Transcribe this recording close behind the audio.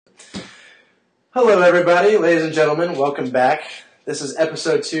Hello, everybody, ladies and gentlemen. Welcome back. This is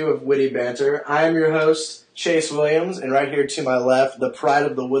episode 2 of Witty Banter. I am your host, Chase Williams, and right here to my left, the pride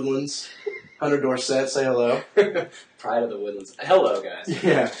of the woodlands, Hunter Dorsett. Say hello. Pride of the woodlands. Hello, guys.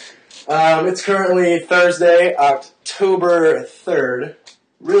 Yeah. It's currently Thursday, October 3rd.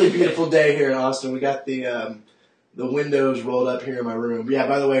 Really beautiful day here in Austin. We got the windows rolled up here in my room. Yeah,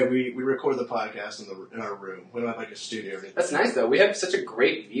 by the way, we record the podcast in our room. We don't have like a studio or anything. That's nice, though. We have such a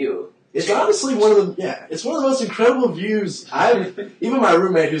great view. It's honestly it's one of the most incredible views. Even my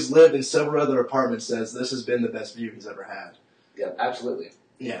roommate who's lived in several other apartments says this has been the best view he's ever had. Yeah, absolutely.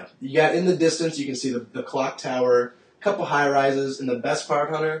 Yeah. You got in the distance, you can see the clock tower, a couple high rises, and the best part,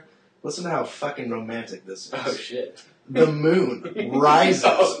 Hunter, listen to how fucking romantic this is. Oh, shit. The moon rises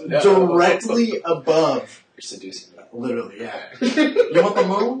directly above. You're seducing me. Literally, yeah. You want the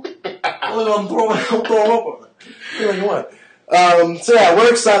moon? I'm throwing up. You want? So yeah, we're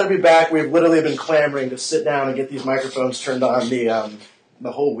excited to be back. We've literally been clamoring to sit down and get these microphones turned on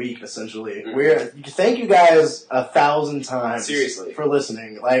the whole week, essentially. Mm-hmm. Thank you guys 1,000 times. Seriously. For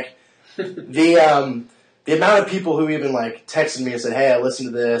listening. Like, the amount of people who even, like, texted me and said, hey, I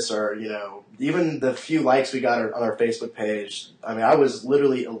listened to this, or, you know, even the few likes we got on our Facebook page, I mean, I was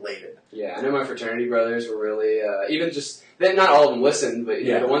literally elated. Yeah, I know my fraternity brothers were really, even just, not all of them listened, but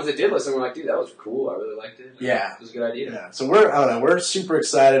you know, the ones that did listen were like, dude, that was cool, I really liked it. Yeah. It was a good idea. Yeah, so we're super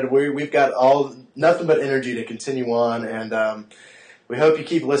excited. We've got nothing but energy to continue on, and we hope you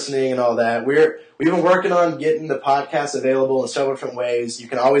keep listening and all that. We've been working on getting the podcast available in several different ways. You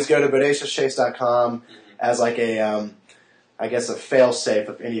can always go to bodaciouschase.com as like a fail-safe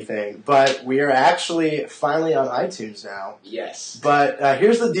of anything. But we are actually finally on iTunes now. Yes. But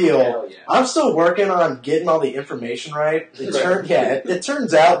here's the deal. Hell yeah. I'm still working on getting all the information right. It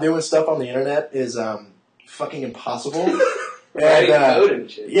turns out doing stuff on the internet is fucking impossible. Writing code and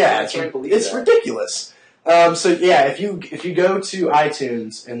shit. Yeah, I can't believe it's that. ridiculous. So yeah, if you go to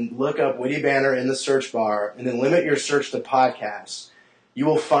iTunes and look up Witty Banter in the search bar and then limit your search to podcasts, you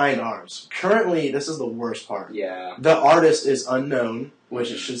will find ours. Currently, this is the worst part. Yeah. The artist is unknown,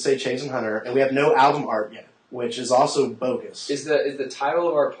 which it should say Chase and Hunter, and we have no album art yet, which is also bogus. Is the title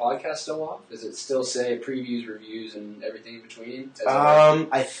of our podcast still off? Does it still say previews, reviews, and everything in between?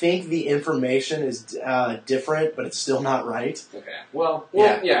 I think the information is different, but it's still not right. Okay. Well,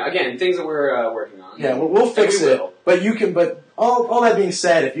 yeah. Again, things that we're working on. Yeah, we'll fix it. But you can. But all that being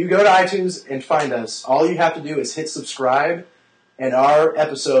said, if you go to iTunes and find us, all you have to do is hit subscribe, and our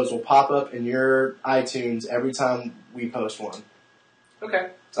episodes will pop up in your iTunes every time we post one. Okay.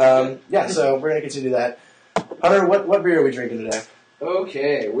 Yeah. So we're gonna continue that. Hunter, what beer are we drinking today?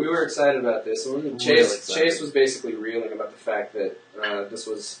 Okay, we were excited about this one. Chase was basically reeling about the fact that this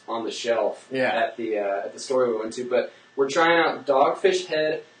was on the shelf at the store we went to. But we're trying out Dogfish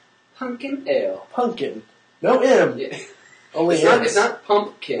Head Pumpkin Ale. Pumpkin. No M. Yeah. Only it's not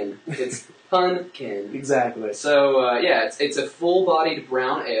pumpkin. It's punkin. Exactly. So it's a full-bodied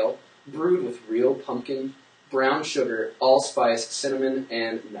brown ale brewed with real pumpkin, brown sugar, allspice, cinnamon,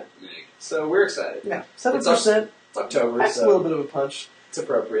 and nutmeg. So we're excited. Yeah, 7%. It's October, That's a little bit of a punch. It's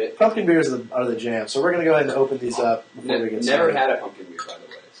appropriate. Pumpkin beers are the jam, so we're going to go ahead and open these up before we get started. Never had a pumpkin beer, by the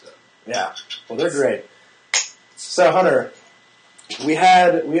way. So. Yeah, well, they're great. So, Hunter, we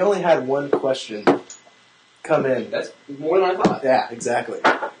only had one question come in. That's more than I thought. Yeah, exactly.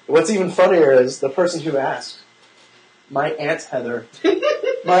 What's even funnier is the person who asked, my Aunt Heather,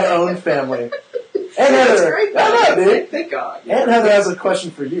 my own family. Aunt Heather, great, I know, dude. Thank God. Aunt Heather has a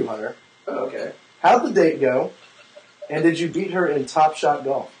question for you, Hunter. Oh, okay. How'd the date go? And did you beat her in Top Shot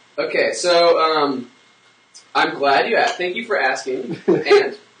Golf? Okay, so I'm glad you asked. Thank you for asking,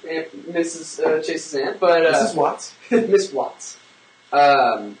 Aunt Mrs. Chase's aunt. But Mrs. Watts? Miss Watts.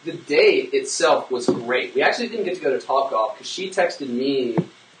 The date itself was great. We actually didn't get to go to Top Golf because she texted me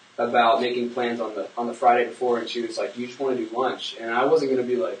about making plans on the Friday before, and she was like, "You just want to do lunch?" And I wasn't going to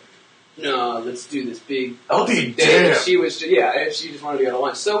be like, "No, let's do this big I'll be date." damned. She just wanted to go to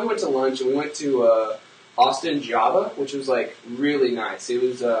lunch. So we went to lunch, and we went to Austin Java, which was like really nice. It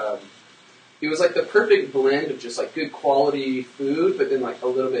was like the perfect blend of just like good quality food, but then like a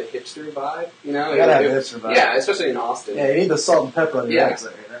little bit hipster vibe. You know, You gotta have hipster vibe. Yeah, especially in Austin. Yeah, you need the salt and pepper on your eggs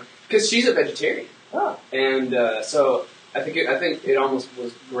there, you know? Because she's a vegetarian. Oh. And so I think it almost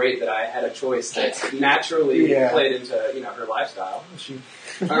was great that I had a choice that naturally played into her lifestyle.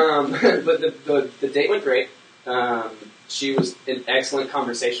 But the date went great. She was an excellent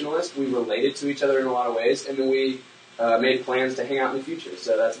conversationalist. We related to each other in a lot of ways, and then we made plans to hang out in the future.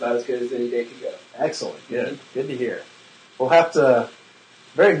 So that's about as good as any date could go. Excellent. Good. Good to hear. We'll have to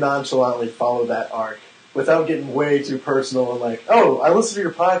very nonchalantly follow that arc without getting way too personal and like, oh, I listen to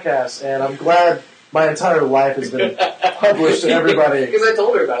your podcast and I'm glad my entire life has been published to everybody. Because I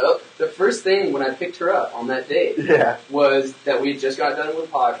told her about it. The first thing when I picked her up on that date was that we just got done with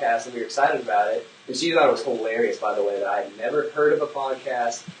a podcast and we were excited about it. And she thought it was hilarious, by the way, that I had never heard of a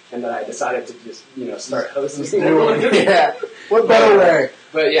podcast and that I decided to just, start hosting one. Yeah. What better way?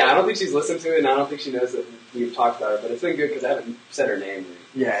 But yeah, I don't think she's listened to it and I don't think she knows that we've talked about it. But it's been good because I haven't said her name.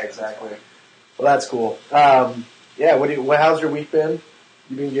 Yeah, exactly. Well, that's cool. How's your week been?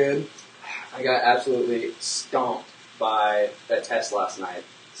 You been good? I got absolutely stomped by that test last night.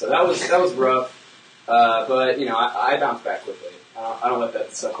 So that was rough. But, I bounced back quickly. I don't let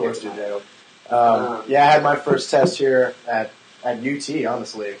that suck. Of course you do. I had my first test here at UT,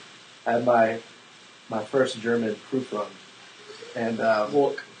 honestly. I had my first German proof run. And,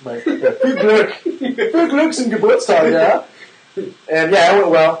 Glücks and Geburtstag, yeah. And yeah, it went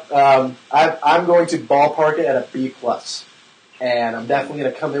well. I'm going to ballpark it at a B+. And I'm definitely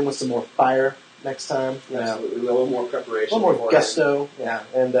going to come in with some more fire next time. Absolutely. A little more preparation. A little more gusto. Yeah.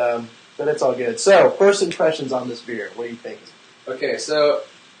 And, but it's all good. So, first impressions on this beer. What do you think? Okay, so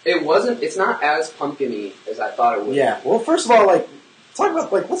it's not as pumpkin-y as I thought it would. Yeah. Well, first of all, let's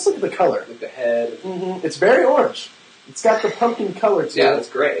look at the color. Like the head. Mm-hmm. It's very orange. It's got the pumpkin color to it. Yeah, that's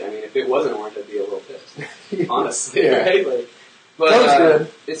great. I mean, if it wasn't orange, I'd be a little pissed. Honestly, yeah. Right? But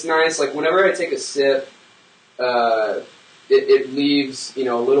good. It's nice. Like, whenever I take a sip, it leaves, a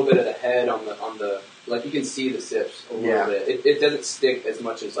little bit of the head on the like, you can see the sips a little bit. It doesn't stick as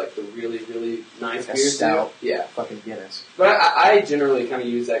much as, like, the really, really nice beers stout. Do. Yeah. Fucking Guinness. But I generally kind of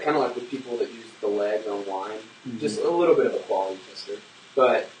use that, kind of like with people that use the legs on wine. Mm-hmm. Just a little bit of a quality tester.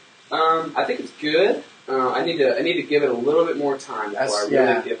 But I think it's good. I need to give it a little bit more time before I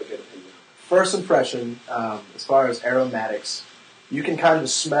really give a good opinion. First impression, as far as aromatics, you can kind of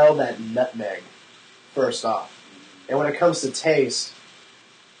smell that nutmeg first off. And when it comes to taste,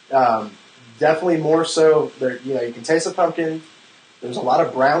 definitely more so, you can taste the pumpkin. There's a lot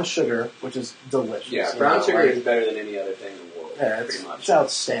of brown sugar, which is delicious. Yeah, brown sugar is better than any other thing in the world. Yeah, it's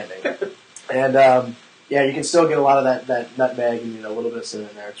outstanding. And, you can still get a lot of that nutmeg and a little bit of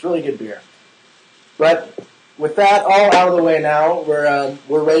cinnamon there. It's really good beer. But with that all out of the way now,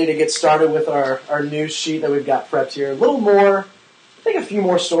 we're ready to get started with our news sheet that we've got prepped here. A little more, I think a few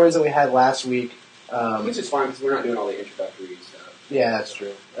more stories than we had last week. Which is fine because we're not doing all the introductory stuff. Yeah, that's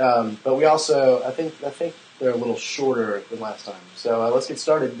true. But we also, I think they're a little shorter than last time. So let's get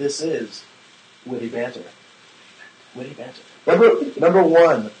started. This is Witty Banter. Witty Banter. Number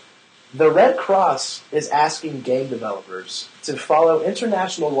one. The Red Cross is asking game developers to follow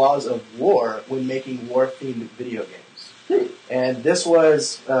international laws of war when making war-themed video games. And this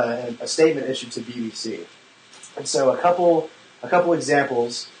was a statement issued to BBC. And so a couple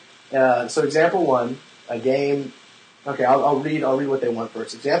examples. So example one, a game. Okay, I'll read what they want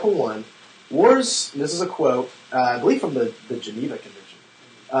first. Example one, wars. This is a quote, I believe from the Geneva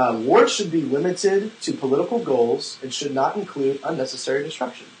Convention. Wars should be limited to political goals and should not include unnecessary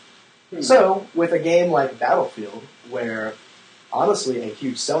destruction. So, with a game like Battlefield, where, honestly, a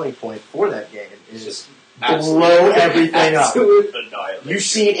huge selling point for that game is just blow everything up. Annihilation. You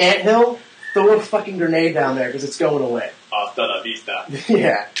see an anthill? Throw a fucking grenade down there because it's going away. Hasta la vista.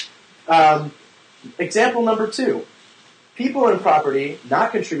 Yeah. Example number two. People and property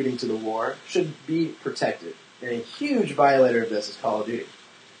not contributing to the war should be protected. And a huge violator of this is Call of Duty.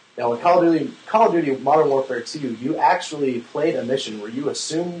 Now, in Call of Duty Modern Warfare 2, you actually played a mission where you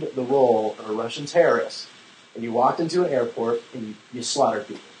assumed the role of a Russian terrorist, and you walked into an airport and you slaughtered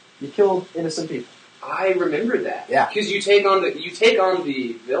people. You killed innocent people. I remember that. Yeah, because you take on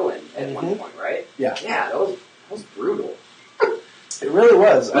the villain at one point, right? Yeah. Yeah, that was brutal. It really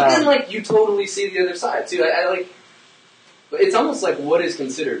was. But then, you totally see the other side too. I like. It's almost like what is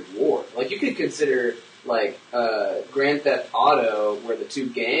considered war. Like, you could consider. Grand Theft Auto, where the two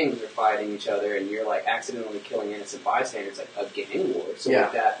gangs are fighting each other, and you're accidentally killing innocent bystanders, like a gang war. So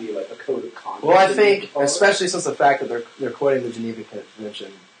would that be a code of conduct? Well, I think, especially since the fact that they're quoting the Geneva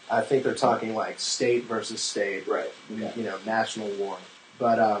Convention, I think they're talking state versus state, right? National war.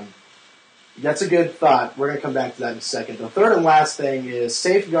 But that's a good thought. We're going to come back to that in a second. The third and last thing is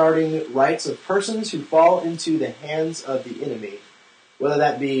safeguarding rights of persons who fall into the hands of the enemy. Whether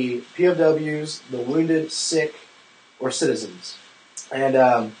that be POWs, the wounded, sick, or citizens. And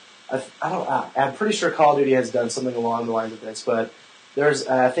I'm pretty sure Call of Duty has done something along the lines of this, but there's,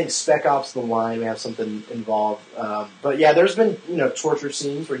 I think Spec Ops The Line may have something involved. But yeah, there's been, torture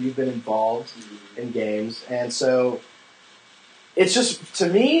scenes where you've been involved in games. And so it's just, to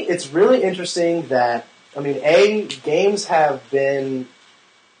me, it's really interesting that, games have been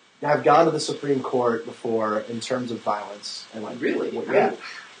have gone to the Supreme Court before in terms of violence. And like, really? Yeah. I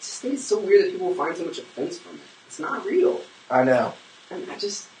just think it's so weird that people find so much offense from it. It's not real. I know. And I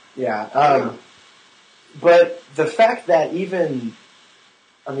just... Yeah. But the fact that even,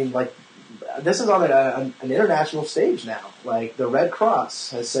 I mean, like, this is on an international stage now. Like, the Red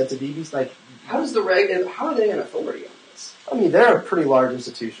Cross has said to BBC, like... How are they an authority on this? I mean, they're a pretty large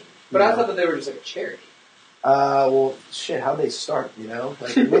institution. But I thought that they were just like a charity. Well, shit, how'd they start, you know?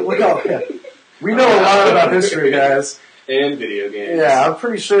 Like, we know a lot about history, guys. And video games. Yeah, I'm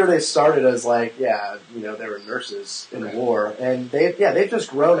pretty sure they started as like, they were nurses in war. And they've just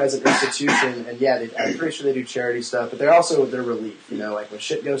grown as an institution. And I'm pretty sure they do charity stuff, but they're also their relief, you know, like when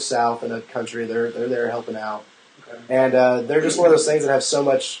shit goes south in a country, they're there helping out. Okay. And they're just one of those things that have so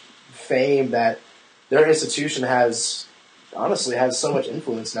much fame that their institution honestly has so much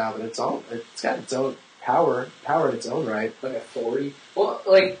influence now that it's got its own power in its own right. Like authority? Well,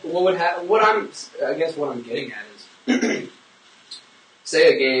 like, what I'm getting at is,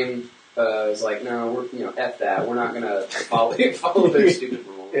 say a game is like, no, F that, we're not gonna follow their stupid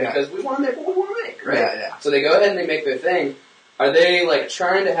rules. Yeah. Because we want to make what we want to make, right? Yeah. So they go ahead and they make their thing. Are they, like,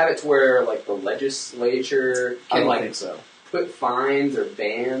 trying to have it to where, like, the legislature can, I think so. Put fines or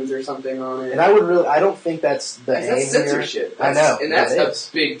bans or something on it? And I don't think that's the aim that's censorship. I know. And that's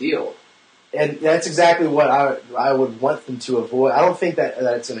a big deal. And that's exactly what I would want them to avoid. I don't think that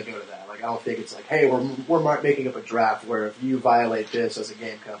it's going to go to that. Like, I don't think it's like, hey, we're making up a draft where if you violate this as a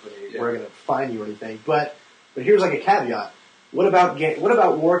game company, we're going to fine you or anything. But here's like a caveat. What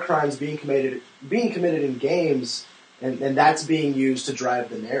about war crimes being committed in games, and that's being used to drive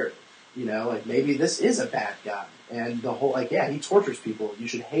the narrative? You know, like maybe this is a bad guy, and the whole he tortures people. You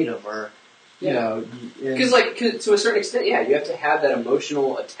should hate him, or you know, because to a certain extent, you have to have that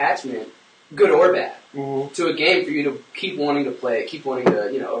emotional attachment, good or bad, to a game for you to keep wanting to play it, keep wanting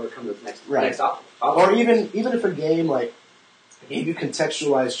to overcome the next obstacle. Or even if a game like gave you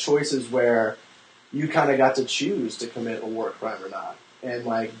contextualized choices where you kind of got to choose to commit a war crime or not, and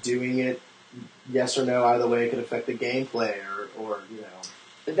like doing it yes or no either way could affect the gameplay or you know.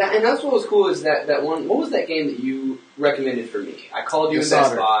 And that's what was cool is that one. What was that game that you recommended for me? I called you in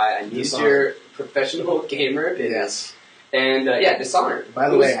Best Buy. I used your professional gamer opinion. Yes. And Dishonored. By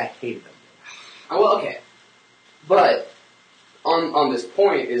the way, I hated them. Oh, well, okay. But on this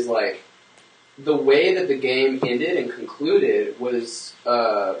point is like the way that the game ended and concluded was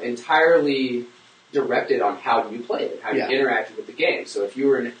entirely directed on how you played it, how you interacted with the game. So if you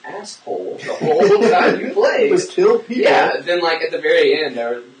were an asshole the whole time you played, it was kill people. Yeah, then like at the very end,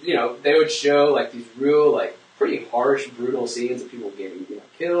 they would show like these real like pretty harsh, brutal scenes of people getting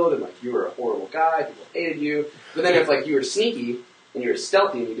killed, and like you were a horrible guy, people hated you. But then if like you were sneaky and you were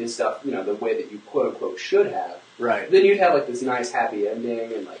stealthy and you did stuff the way that you quote unquote should have, right? Then you'd have like this nice happy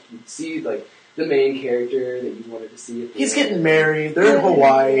ending, and like you'd see like the main character that you wanted to see. He's getting married. They're in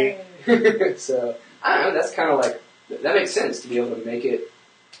Hawaii. So, I don't know, that's kind of like, that makes sense to be able to make it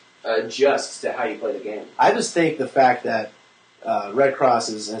adjust to how you play the game. I just think the fact that Red Cross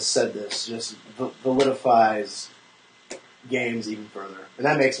has said this just validifies games even further. And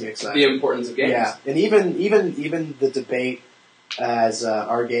that makes me excited. The importance of games. Yeah, and even the debate as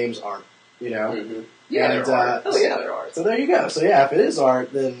our games aren't, you know? Mm-hmm. Yeah, and, there are. Oh, yeah, there are. So there you go. So yeah, if it is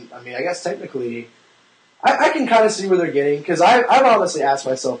art, then, I mean, I guess technically... I can kind of see where they're getting, because I've honestly asked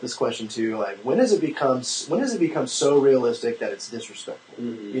myself this question too, like, when does it become so realistic that it's disrespectful?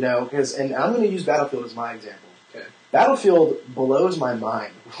 Mm-hmm. You know, and I'm going to use Battlefield as my example. Okay. Battlefield blows my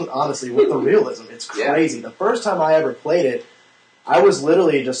mind, honestly, with the realism. It's crazy. Yeah. The first time I ever played it, I was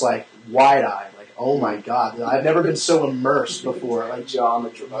literally just like wide-eyed, like, oh my god, I've never been so immersed before. Like, jaw on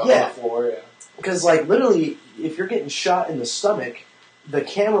the floor, yeah. Because, like, literally, if you're getting shot in the stomach, the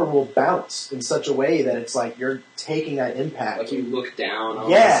camera will bounce in such a way that it's like you're taking that impact. Like you look down.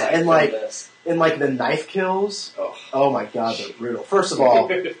 On and like the knife kills. Oh my god, they're brutal. First of all,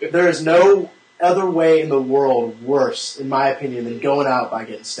 there is no other way in the world worse, in my opinion, than going out by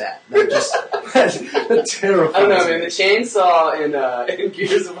getting stabbed. That's terrifying. I don't know, man. The chainsaw in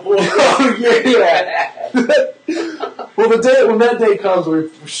Gears of War. Oh yeah. Well, when that day comes, we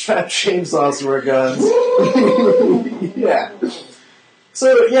strap chainsaws to our guns. Yeah.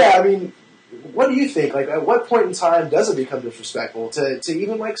 So, yeah, I mean, what do you think? Like, at what point in time does it become disrespectful to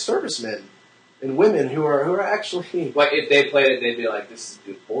even, like, servicemen and women who are actually... Like, if they played it, they'd be like, this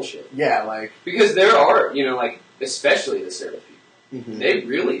is bullshit. Yeah, like... Because there are, like, especially the service people. Mm-hmm. They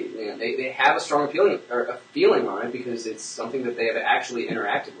really, they have a strong feeling on it because it's something that they have actually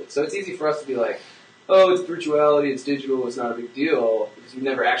interacted with. So it's easy for us to be like, oh, it's virtuality, it's digital, it's not a big deal, because we've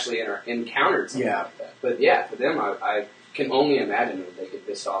never actually encountered something like that. But, yeah, for them, can only imagine that they get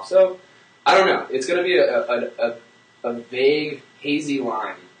pissed off. So, I don't know. It's going to be a vague, hazy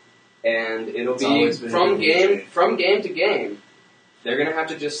line, and it'll be from game to game. They're going to have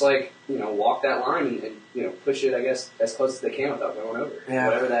to just walk that line and push it, I guess, as close as they can without going over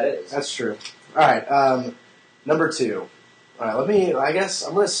whatever that is. That's true. All right, number 2. All right,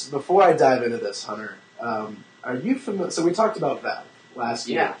 before I dive into this, Hunter, are you familiar? So we talked about Valve last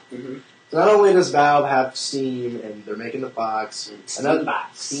year. Yeah. Mm-hmm. So not only does Valve have Steam and they're making the box, Steam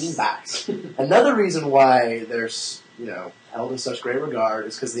box. Another reason why they're held in such great regard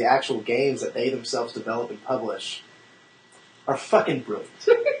is because the actual games that they themselves develop and publish are fucking brilliant.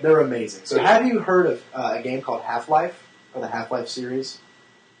 They're amazing. So have you heard of a game called Half-Life or the Half-Life series?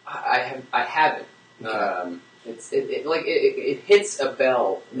 I haven't. Okay. It hits a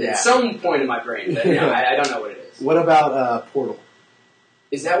bell at some point in my brain, but I don't know what it is. What about Portal?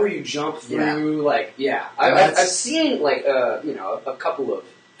 Is that where you jump through? I've seen a couple of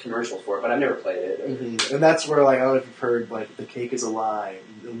commercials for it, but I've never played it. Mm-hmm. And that's where I don't know if you've heard the cake is a lie,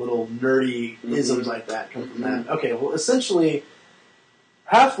 and little nerdy isms like that come from that. Okay, well essentially,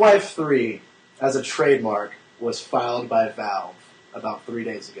 Half-Life 3 as a trademark was filed by Valve about 3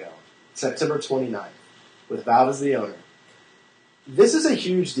 days ago, September 29th, with Valve as the owner. This is a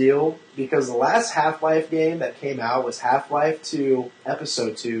huge deal because the last Half-Life game that came out was Half-Life 2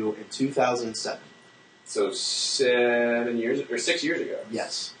 Episode 2 in 2007. So 6 years ago.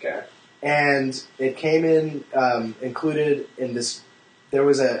 Yes. Okay. And it came in included in this. There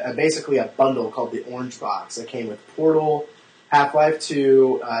was basically a bundle called the Orange Box that came with Portal, Half-Life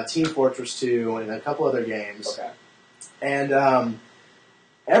 2, Team Fortress 2, and a couple other games. Okay. And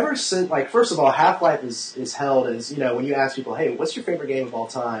ever since, first of all, Half-Life is held as, when you ask people, hey, what's your favorite game of all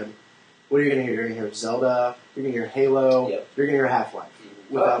time? What are you going to hear? You're going to hear Zelda, you're going to hear Halo, you're going to hear Half-Life.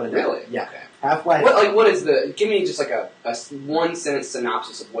 Without a doubt. Really? Yeah. Okay. Half-Life. What is give me just a 1-sentence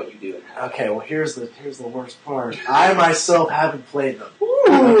synopsis of what you do in Half-Life. Okay, well here's the worst part. I myself haven't played them. Ooh,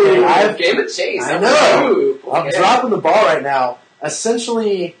 okay, game of chase. I know. Ooh, okay. I'm dropping the ball right now.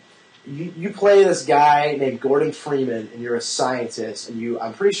 Essentially, you play this guy named Gordon Freeman, and you're a scientist, and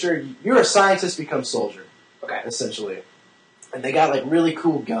I'm pretty sure you're a scientist become soldier. Okay. Essentially. And they got really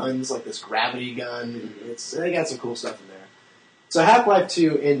cool guns, like this gravity gun. They got some cool stuff in there. So Half-Life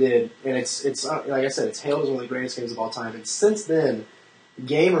 2 ended, and it's like I said, it's hailed as one of the greatest games of all time. And since then,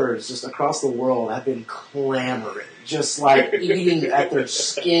 gamers just across the world have been clamoring, just eating at their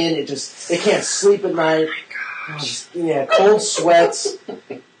skin. They can't sleep at night. Oh my gosh. Cold sweats.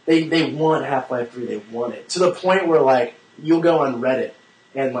 They want Half-Life 3. They want it to the point where you'll go on Reddit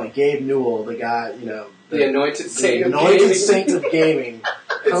and Gabe Newell, the guy, the anointed saint of gaming,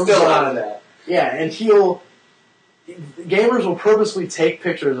 comes on that. Yeah, and gamers will purposely take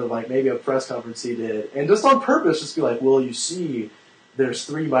pictures of maybe a press conference he did, and just on purpose, just be like, "Well, you see, there's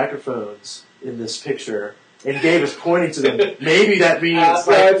 3 microphones in this picture," and Gabe is pointing to them. Maybe that means that's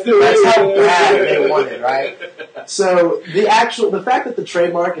how bad they want it, right? So the fact that the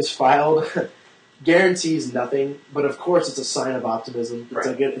trademark is filed guarantees nothing, but of course, it's a sign of optimism.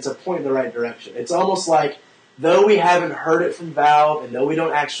 It's a point in the right direction. It's almost like, though we haven't heard it from Valve, and though we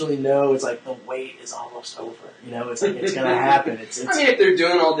don't actually know, it's the wait is almost over. It's it's going to happen. If they're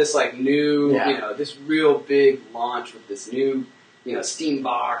doing all this new, this real big launch with this new, Steam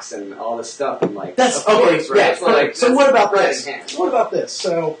box and all this stuff, and that's okay, course, right? Yeah. So what about this? What about this?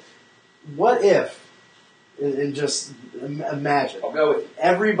 So what if, and just imagine, I'll go with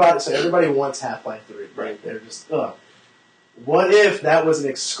everybody. So everybody wants Half-Life 3, right? They're just what if that was an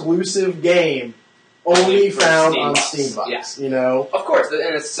exclusive game? Only found on Steambox, Of course,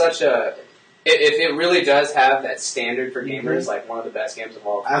 and it's such a... If it really does have that standard for gamers, one of the best games of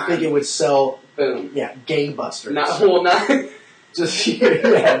all time... I think it would sell... Boom. Yeah, gangbusters. Not... Just,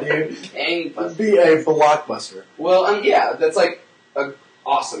 yeah, dude. Gangbusters. It'd be a blockbuster. Well, that's an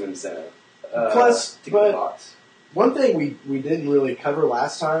awesome incentive. Plus, to get the box. One thing we didn't really cover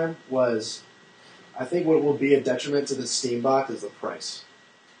last time was... I think what will be a detriment to the Steam box is the price.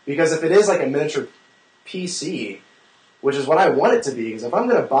 Because if it is a miniature PC, which is what I want it to be, because if I'm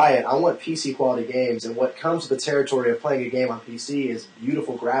going to buy it, I want PC quality games, and what comes with the territory of playing a game on PC is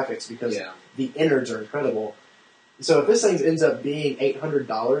beautiful graphics, because the innards are incredible. So if this thing ends up being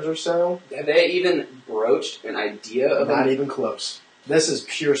 $800 or so... Have they even broached an idea of Not even close. This is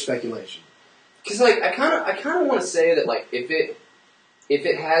pure speculation. Because I kind of want to say that if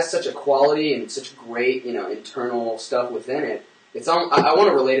it has such a quality and such great internal stuff within it, I want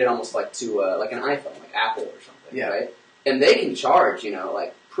to relate it almost to an iPhone, Apple or something, right? And they can charge,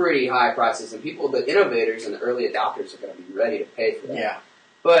 pretty high prices, and the innovators and the early adopters are going to be ready to pay for that. Yeah.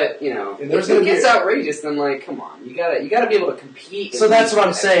 But you know, if it gets outrageous, then like, come on, you gotta be able to compete. So that's what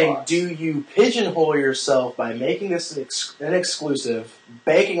I'm saying. Do you pigeonhole yourself by making this an exclusive,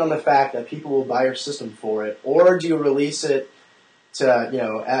 banking on the fact that people will buy your system for it, or do you release it to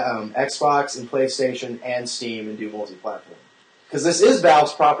Xbox and PlayStation and Steam and do multi-platform? Because this is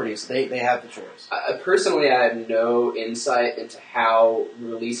Valve's property, so they have the choice. Personally, I have no insight into how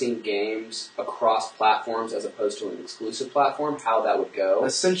releasing games across platforms as opposed to an exclusive platform, how that would go.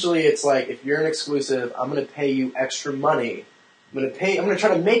 Essentially, it's like, if you're an exclusive, I'm going to pay you extra money. I'm going to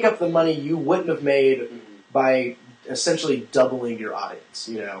try to make up the money you wouldn't have made by essentially doubling your audience,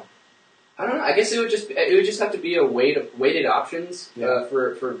 you know? I don't know. I guess it would just have to be a weighted options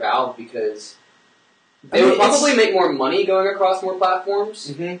for Valve, because they would probably make more money going across more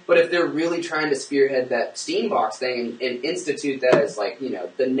platforms, but if they're really trying to spearhead that Steambox thing and institute that as like, you know,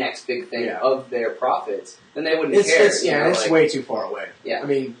 the next big thing of their profits, then they wouldn't care. It's way too far away. Yeah. I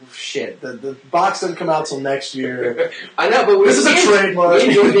mean, shit, the box doesn't come out till next year. I know, but this is a trademark. We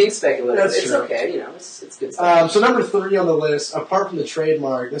enjoy being speculative. That's it's true. Okay, you know, it's good stuff. So number 3 on the list, apart from the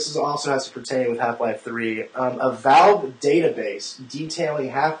trademark, this also has to pertain with Half-Life 3, a Valve database detailing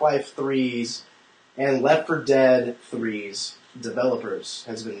Half-Life 3's and Left 4 Dead 3's developers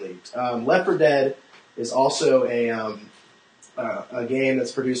has been leaked. Left 4 Dead is also a game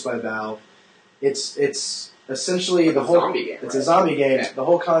that's produced by Valve. It's essentially it's a zombie game. It's a zombie game. Yeah. The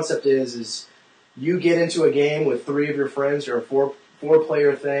whole concept is you get into a game with 3 of your friends. You're a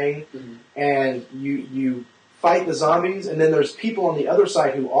four-player thing, and you fight the zombies, and then there's people on the other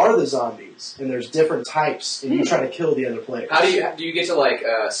side who are the zombies, and there's different types, and you try to kill the other players. How do you get to like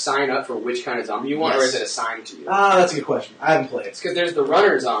sign up for which kind of zombie you want, or is it assigned to you? That's a good question. I haven't played. It's because there's the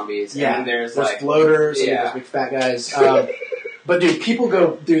runner zombies, and then there's like floaters, and there's big fat guys. But dude, people they're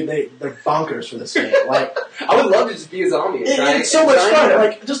bonkers for this game. Like, I would love to just be a zombie. It's so much fun.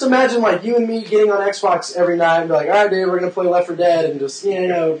 Like, just imagine like you and me getting on Xbox every night and be like, all right, dude, we're gonna play Left 4 Dead, and just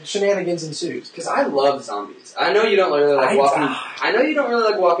shenanigans ensues. Because I love zombies. I know you don't really like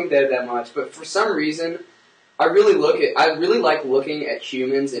Walking Dead that much, but for some reason, I really like looking at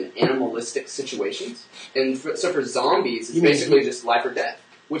humans in animalistic situations. And so for zombies, it's basically just life or death,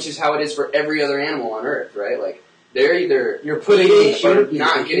 which is how it is for every other animal on Earth, right? Like, they're either you're putting or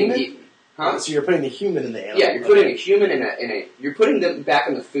not getting eaten. Huh? So you're putting the human in the animal. Yeah, you're putting a human in a you're putting them back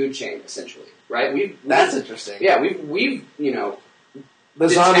in the food chain, essentially, right? That's interesting. Yeah, we've the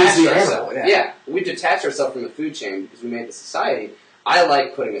zombie's the animal. Yeah, we detached ourselves from the food chain because we made the society. I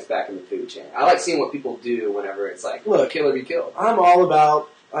like putting us back in the food chain. I like seeing what people do whenever it's like, kill or be killed. I'm all about,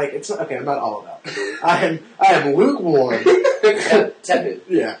 like, it's okay, I'm not all about it. I am lukewarm. Tepid.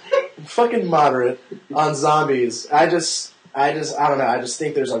 Yeah. Fucking moderate on zombies. I don't know, I just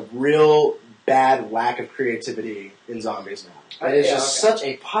think there's a real bad lack of creativity in zombies now. It's just such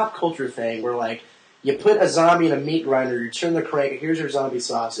a pop culture thing where, like, you put a zombie in a meat grinder, you turn the crank, here's your zombie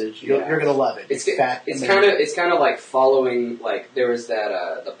sausage, you're gonna love it. It's fat. It's kind of like following, like, there was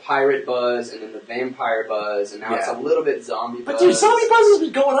that, the pirate buzz, and then the vampire buzz, and now it's a little bit zombie buzz. But dude, zombie buzz has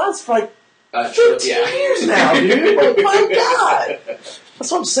been going on for like 15 years now, dude. Like, my God.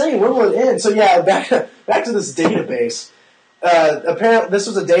 That's what I'm saying, we're going in. So yeah, back to this database. Apparently, this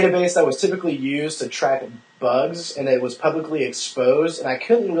was a database that was typically used to track bugs, and it was publicly exposed. And I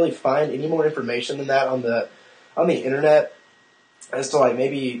couldn't really find any more information than that on the internet as to, like,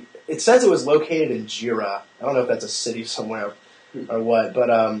 maybe it says it was located in Jira. I don't know if that's a city somewhere or what,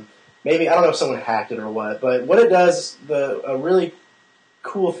 but maybe I don't know if someone hacked it or what. But what it does, a really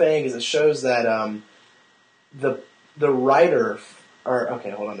cool thing is it shows that the writer,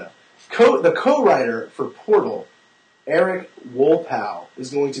 the co-writer for Portal, Eric Wolpow, is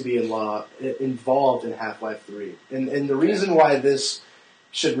going to be involved in Half-Life 3. And the reason why this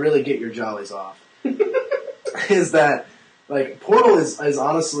should really get your jollies off is that, like, Portal is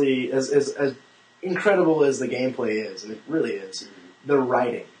honestly, as incredible as the gameplay is, and it really is, the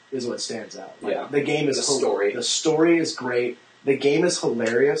writing is what stands out. Like, the game is the story. The story is great. The game is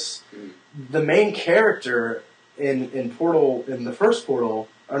hilarious. The main character in Portal, in the first Portal,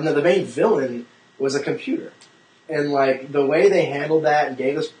 the main villain was a computer. And, like, the way they handled that and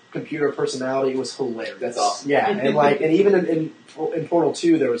gave this computer a personality was hilarious. That's awesome. Yeah, and even in Portal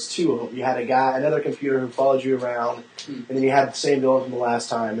 2, there was 2 of them. You had another computer who followed you around, and then you had the same villain from the last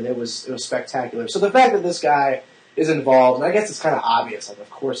time, and it was spectacular. So the fact that this guy is involved, and I guess it's kind of obvious, like, of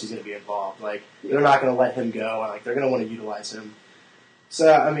course he's going to be involved. Like, they're not going to let him go. Like, they're going to want to utilize him.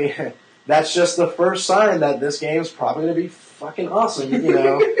 So, I mean, that's just the first sign that this game's probably going to be fucking awesome, you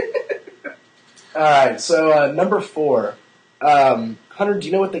know? Alright, so number 4. Hunter, do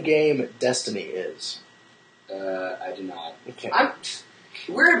you know what the game Destiny is? I do not. Okay.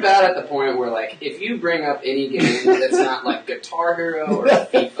 We're about at the point where, like, if you bring up any game that's not, like, Guitar Hero or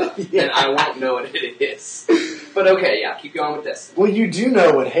FIFA, then I won't know what it is. But okay, yeah, keep going with this. Well, you do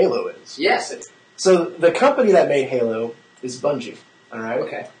know what Halo is. Yes. So the company that made Halo is Bungie, all right?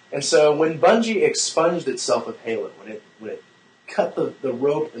 Okay. And so when Bungie expunged itself of Halo, when it cut the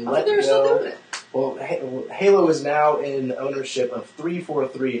rope and let it go, still doing it. well, Halo is now in ownership of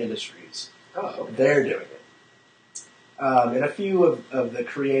 343 Industries. Oh, okay. They're doing it. And a few of the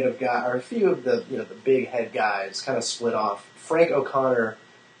creative guys, or a few of the the big head guys, kind of split off. Frank O'Connor,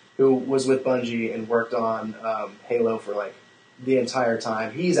 who was with Bungie and worked on Halo for like the entire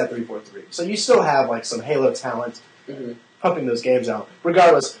time, he's at 343. So you still have like some Halo talent pumping those games out.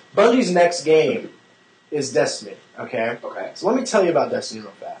 Regardless, Bungie's next game is Destiny. Okay. Okay. So let me tell you about Destiny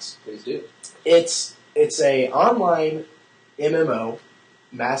real fast. Please do. It's a online MMO,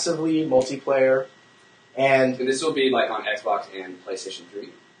 massively multiplayer. And this will be like on Xbox and PlayStation 3.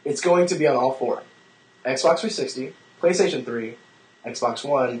 It's going to be on all four: Xbox 360, PlayStation 3, Xbox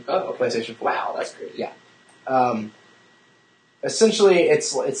One, PlayStation 4. Wow, that's crazy. Yeah. Essentially,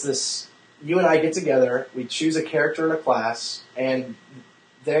 it's this. You and I get together. We choose a character and a class, and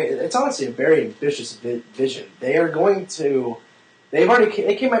it's honestly a very ambitious vision. They are going to.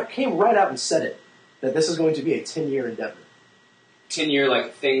 It came right out and said it that this is going to be a 10-year endeavor. 10-year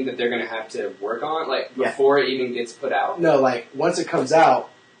like thing that they're going to have to work on, like before it even gets put out. No, like once it comes out,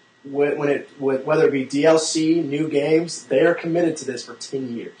 whether it be DLC, new games, they are committed to this for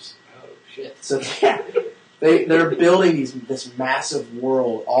 10 years. Oh shit! So yeah, they're building this massive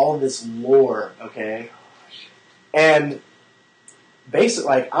world, all of this lore, okay, and basically,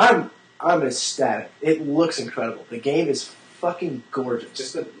 like I'm ecstatic. It looks incredible. The game is fucking gorgeous.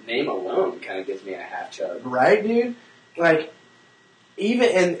 Just the name alone kind of gives me a half chub. Right, dude? Like.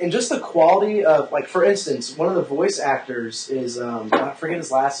 Even and just the quality of, like, for instance, one of the voice actors is I forget his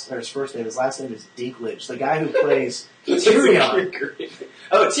first name. His last name is Dinklage, the guy who plays Tyrion.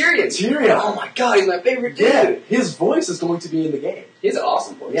 Oh, Tyrion! Tyrion! Oh my god, he's my favorite dude. Yeah, his voice is going to be in the game. He has an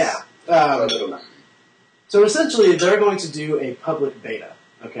awesome voice. Yeah. So essentially, they're going to do a public beta.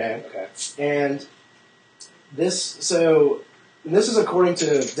 Okay. Okay. And this is according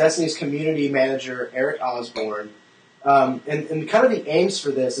to Destiny's community manager Eric Osborne. And kind of the aims for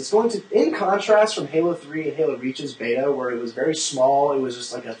this, it's going to, in contrast from Halo 3 and Halo Reach's beta, where it was very small, it was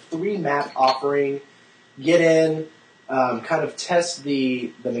just like a 3-map offering, get in, kind of test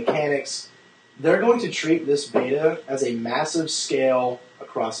the mechanics. They're going to treat this beta as a massive scale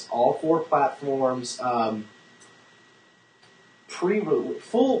across all 4 platforms,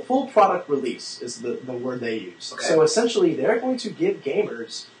 full product release is the word they use. Okay. So essentially, they're going to give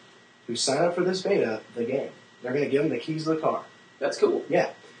gamers who sign up for this beta the game. They're going to give them the keys to the car. That's cool.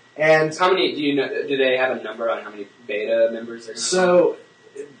 Yeah. And how many do you know? Do they have a number on how many beta members they're going to So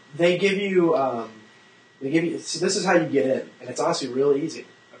they give you. So this is how you get in, and it's honestly really easy.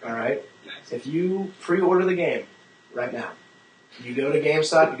 Okay. All right. Nice. If you pre-order the game right now, you go to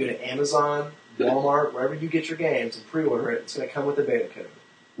GameStop, you go to Amazon, Walmart, wherever you get your games, and pre-order it. It's going to come with a beta code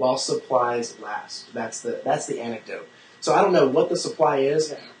while supplies last. That's the anecdote. So I don't know what the supply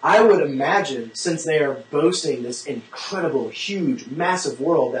is. I would imagine, since they are boasting this incredible, huge, massive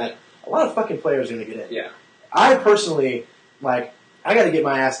world, that a lot of fucking players are going to get in. Yeah. I personally, I got to get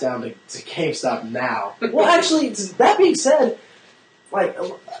my ass down to GameStop now. Well, actually, that being said,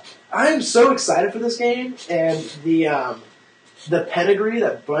 I'm so excited for this game, and the pedigree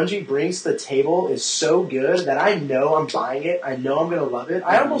that Bungie brings to the table is so good that I know I'm buying it. I know I'm going to love it.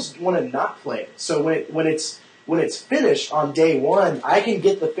 I almost want to not play it. So when it's finished on day one, I can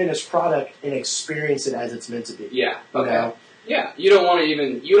get the finished product and experience it as it's meant to be. Yeah. Okay. You know? Yeah. You don't want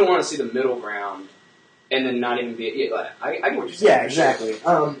to see the middle ground and then not even be. I get what you're saying. Yeah, exactly.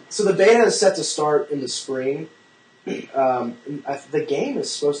 So the beta is set to start in the spring. The game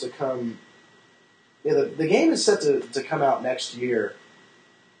is supposed to come. Yeah, the game is set to come out next year,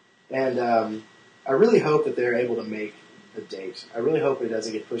 and I really hope that they're able to make the date. I really hope it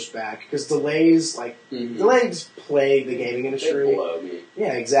doesn't get pushed back, because delays plague the gaming industry. They blow me.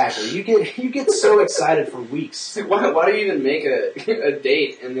 Yeah, exactly. You get so excited for weeks. Why do you even make a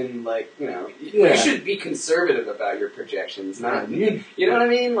date and then you should be conservative about your projections, not you know what I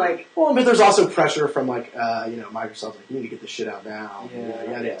mean? Well, but there's also pressure from Microsoft, you need to get this shit out now.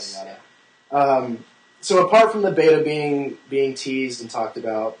 Yada. So apart from the beta being teased and talked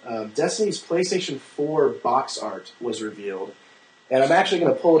about, Destiny's PlayStation 4 box art was revealed. And I'm actually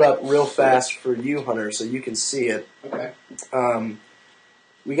going to pull it up real fast for you, Hunter, so you can see it. Okay.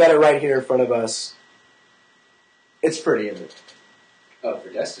 We got it right here in front of us. It's pretty, isn't it? Oh, for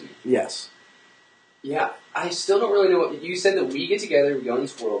Destiny? Yes. Yeah, I still don't really know what you said. That we get together, we go in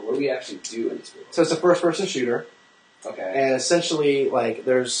this world. What do we actually do in this world? So it's a first-person shooter. Okay. And essentially, like,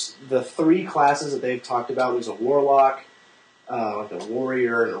 there's the 3 classes that they've talked about. There's a warlock, like a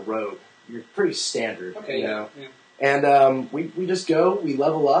warrior, and a rogue. You're pretty standard, Okay. you know. Yeah. And we just go, we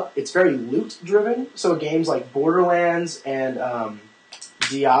level up. It's very loot-driven. So games like Borderlands and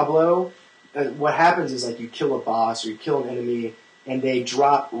Diablo, what happens is, like, you kill a boss or you kill an enemy, and they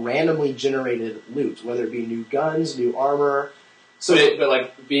drop randomly generated loot, whether it be new guns, new armor. So, but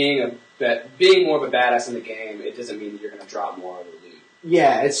like being more of a badass in the game, it doesn't mean that you're going to drop more of the loot.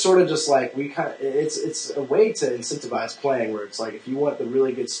 yeah, it's sort of just like it's a way to incentivize playing, where it's like if you want the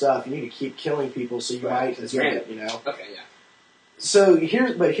really good stuff, you need to keep killing people so you might get it, you know. Okay, yeah. So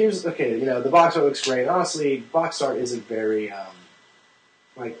here's okay, you know, the box art looks great. Honestly, box art isn't very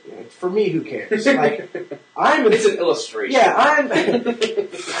like for me, who cares? Like it's an illustration. Yeah,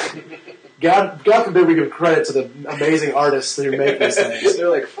 God forbid we give credit to the amazing artists who make these things. They're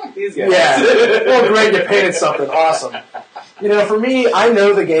like, fuck these guys. Yeah. Well, great, you painted something awesome. You know, for me, I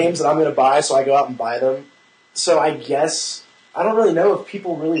know the games that I'm going to buy, so I go out and buy them. So I guess I don't really know if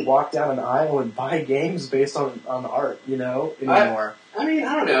people really walk down an aisle and buy games based on art, you know, anymore. I mean,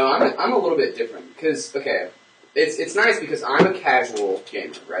 I don't know. I'm a little bit different because it's nice because I'm a casual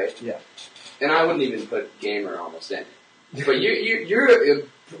gamer, right? Yeah. And I wouldn't even put gamer almost in it. But you're a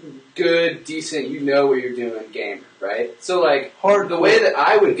good, decent, you know what you're doing gamer, right? So like the way that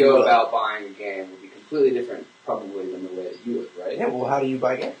I would go about buying a game would be completely different probably than the way that you would, right? Yeah, well, how do you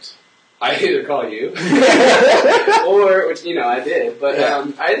buy games? I either call you, or, which, you know, I did, but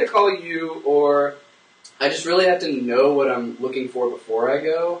I either call you or I just really have to know what I'm looking for before I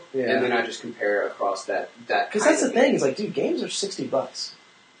go, and then I just compare across that. Because that's the thing, is like, dude, games are $60.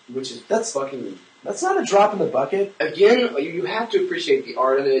 Which is, that's not a drop in the bucket. Again, you have to appreciate the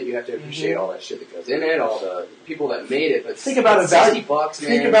art of it. You have to appreciate all that shit that goes in it, all the people that made it. But think about it, $60, man.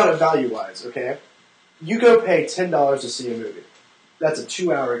 Think about it value-wise, okay? You go pay $10 to see a movie. That's a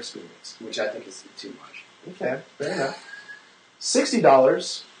 2-hour experience. Which I think is too much. Okay, fair enough.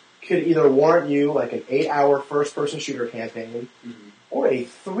 $60 could either warrant you like an 8-hour first-person shooter campaign or a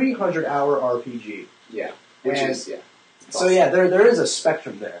 300-hour RPG. Yeah. So yeah, there is a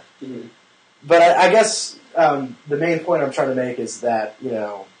spectrum there. Mm-hmm. But I guess the main point I'm trying to make is that, you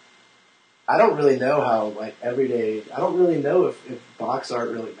know, I don't really know how, like, I don't really know if box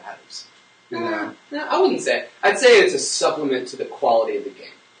art really matters. You know? No, I wouldn't say. I'd say it's a supplement to the quality of the game.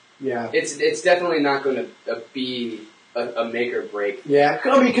 Yeah. It's definitely not going to be a make or break. Yeah,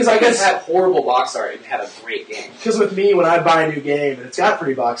 I mean, because I guess have horrible box art and have a great game. Because with me, when I buy a new game and it's got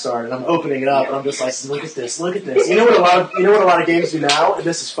pretty box art, and I'm opening it up, and I'm just like, look at this. You know what a lot of games do now? And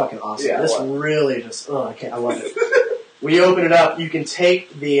this is fucking awesome. Yeah, this really just I love it. When you open it up, you can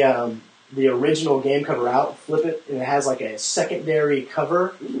take the original game cover out, flip it, and it has like a secondary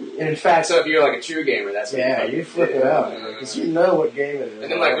cover. And in fact, so if you're like a true gamer, that's what you flip it out because you know what game it is. And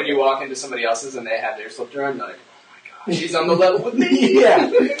then like when you walk into somebody else's and they have theirs flipped around, you're like, she's on the level with me.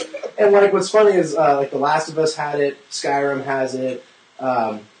 Yeah. And like what's funny is like The Last of Us had it, Skyrim has it.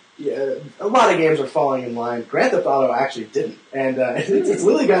 A lot of games are falling in line. Grand Theft Auto actually didn't, and it's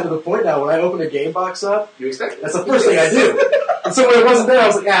really gotten to the point now when I open a game box up, you expect it. That's the first thing I do. And so when it wasn't there, I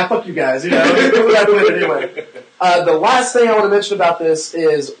was like, fuck you guys, you know. I do it anyway. The last thing I want to mention about this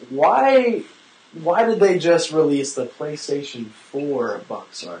is why did they just release the PlayStation 4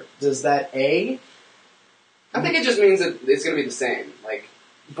 box art? Does that I think it just means that it's going to be the same. Like,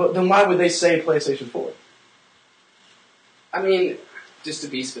 but then why would they say PlayStation 4? I mean, just to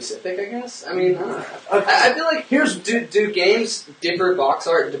be specific, I guess. I mean, I feel like do games differ box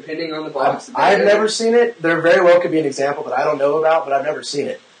art depending on the box? I've never seen it. There very well could be an example that I don't know about, but I've never seen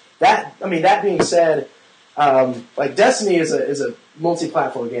it. That being said, like Destiny is a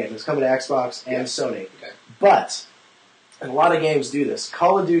multi-platform game. It's coming to Xbox and Sony, but. And a lot of games do this.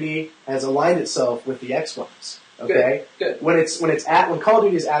 Call of Duty has aligned itself with the Xbox. Okay, good. When Call of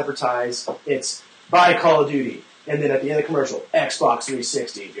Duty is advertised, it's buy Call of Duty, and then at the end of the commercial, Xbox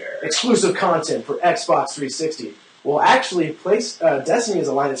 360, exclusive content for Xbox 360. Well, actually, Destiny has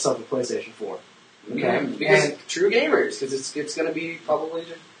aligned itself with PlayStation 4. Okay, because true gamers, because it's going to be probably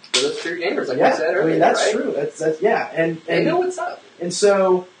just for those true gamers, like you said earlier. I mean, that's right? true. That's and they know what's up. And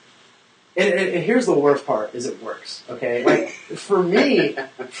so. And here's the worst part: is it works. Okay, like for me,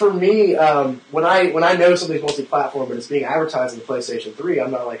 when I know something's multi-platform and it's being advertised in the PlayStation 3,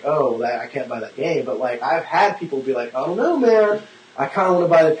 I'm not like, I can't buy that game. But like I've had people be like, I don't know, man, I kind of want to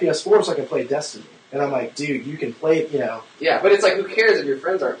buy the PS4 so I can play Destiny. And I'm like, dude, you can play it, Yeah, but it's like, who cares if your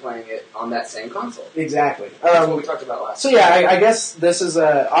friends aren't playing it on that same console? Exactly. That's what we talked about last time. So, yeah, I guess this is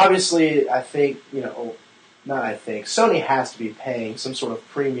obviously, I think, Sony has to be paying some sort of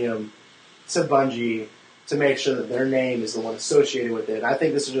premium to Bungie to make sure that their name is the one associated with it. And I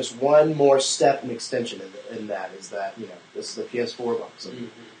think this is just one more step and extension in that, is that, this is the PS4 box.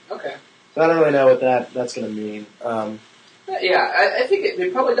 Mm-hmm. Okay. So I don't really know what that's going to mean. Yeah, I think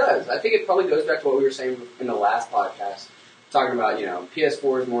it probably does. I think it probably goes back to what we were saying in the last podcast, talking about,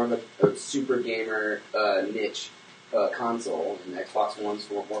 PS4 is more of a super gamer niche console, and Xbox One's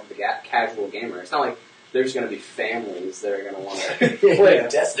more of the casual gamer. It's not like there's going to be families that are going to want to play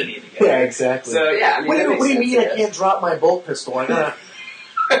Destiny together. Yeah, exactly. So, yeah, I mean, what do you mean I can't drop my bolt pistol? I gotta...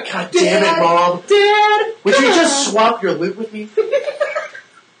 God damn it, Mom. Dad! Would you just swap your loot with me?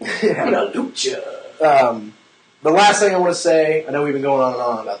 I'm gonna loot you. The last thing I want to say, I know we've been going on and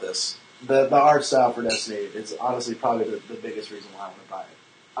on about this. The art style for Destiny is honestly probably the biggest reason why I want to buy it.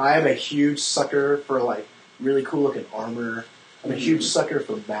 I am a huge sucker for like really cool looking armor. I'm a huge sucker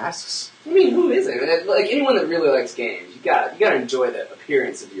for masks. I mean, who isn't? Like anyone that really likes games, you gotta enjoy the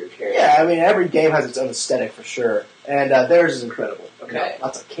appearance of your character. Yeah, I mean every game has its own aesthetic for sure, and theirs is incredible. Okay,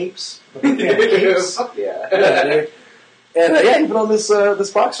 lots of capes. Capes. Fuck yeah. Dude. And even on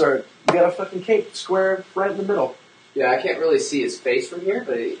this box art, you got a fucking cape square right in the middle. Yeah, I can't really see his face from here,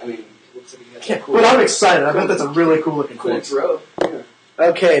 but it looks like he has a cool. But I'm excited. I bet that's a really cool looking face. Robe. Yeah.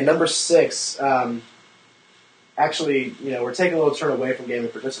 Okay, number 6. Actually, we're taking a little turn away from gaming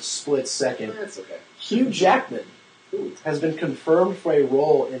for just a split second. That's okay. Hugh Jackman has been confirmed for a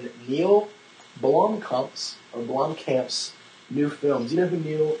role in Neil Blomkamp's new film. Do you know who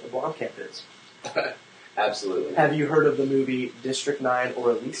Neil Blomkamp is? Absolutely. Have you heard of the movie District 9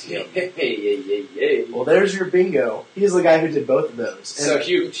 or Elysium? Hey. Well, there's your bingo. He's the guy who did both of those. And so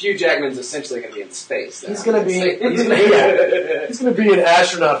Hugh Jackman's essentially going to be in space. He's going to be an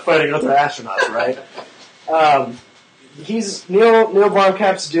astronaut fighting other astronauts, right? Neil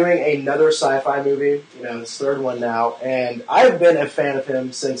Blomkamp's doing another sci-fi movie, his third one now, and I've been a fan of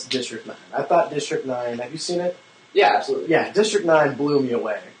him since District 9. I thought District 9, have you seen it? Yeah, absolutely. Yeah, District 9 blew me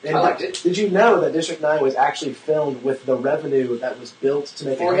away. And I liked it. Did you know that District 9 was actually filmed with the revenue that was built to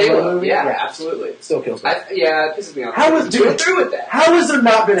make a Halo movie? Yeah, absolutely. Still kills me. It pisses me off. Doing through with that? How has there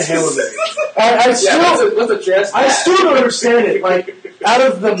not been a Halo movie? Let's address that. I still don't understand it. Like, out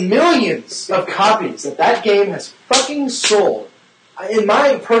of the millions of copies that game has fucking sold, in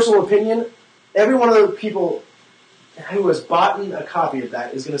my personal opinion, every one of the people who has bought a copy of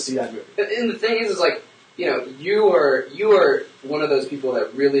that is going to see that movie. And the thing is like, you are one of those people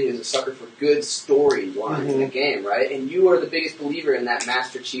that really is a sucker for good storylines in a game, right? And you are the biggest believer in that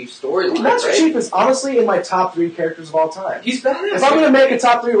Master Chief storyline, Master Chief is honestly in my top 3 characters of all time. He's badass. If I'm going to make a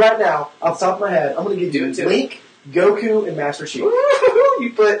top 3 right now, off the top of my head, I'm going to give you Link, Goku, and Master Chief.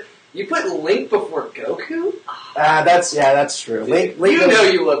 You put Link before Goku? That's true. Link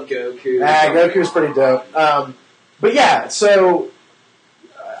you love Goku. Goku's pretty dope. But yeah, so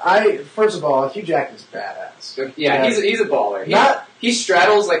first of all, Hugh Jackman's badass. Yeah, he's a baller. He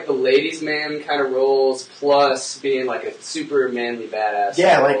straddles like the ladies' man kind of roles, plus being like a super manly badass.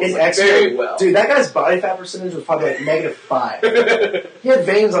 Yeah, like in X-Men, very well. Dude, that guy's body fat percentage was probably like -5. He had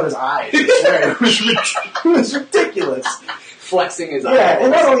veins on his eyes. It was ridiculous. Flexing his eyes. Yeah,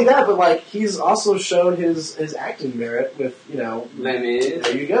 and not only that, but like he's also shown his acting merit with Lemon.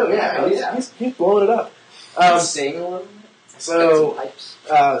 There you go. Yeah, he's blowing it up. Sing a little. So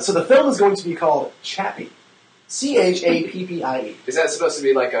the film is going to be called Chappie. Chappie. Is that supposed to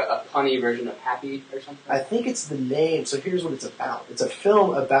be like a punny version of Happy or something? I think it's the name. So here's what it's about. It's a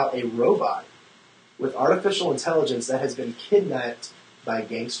film about a robot with artificial intelligence that has been kidnapped by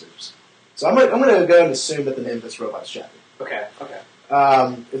gangsters. So I'm going to go and assume that the name of this robot is Chappie. Okay.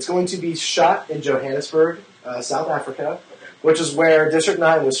 It's going to be shot in Johannesburg, South Africa, which is where District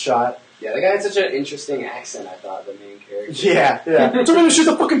 9 was shot. Yeah, the guy had such an interesting accent, I thought, the main character. Yeah. Don't shoot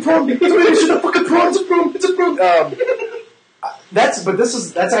the fucking prawn! Shoot the fucking prawn! It's a prawn! That's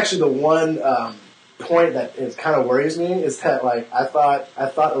actually the one point that it kind of worries me, is that like I thought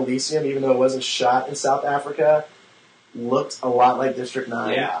Elysium, even though it wasn't shot in South Africa, looked a lot like District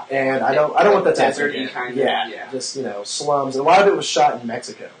 9. Yeah. And I don't want that to happen. Deserty kind of. Yeah. Just, slums. And a lot of it was shot in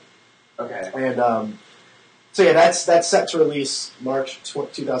Mexico. Okay. And so yeah, that's set to release March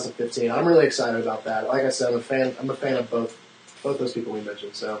 2015. I'm really excited about that. Like I said, I'm a fan of both those people we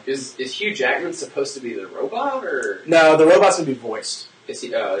mentioned. So is Hugh Jackman supposed to be the robot, or no? The robot's gonna be voiced. Is he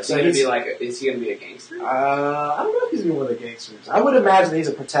going to be like? Is he going to be a gangster? I don't know if he's going to be one of the gangsters. I would imagine he's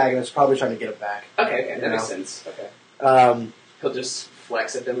a protagonist, probably trying to get him back. Okay, that makes sense. Okay. He'll just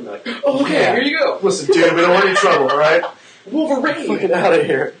flex at them and be like, "Oh, okay, here you go." Listen, dude, we don't want any trouble, all right? Wolverine. Fucking out of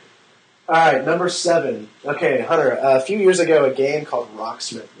here. All right, number 7. Okay, Hunter. A few years ago, a game called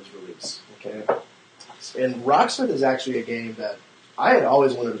Rocksmith was released. Okay, and Rocksmith is actually a game that I had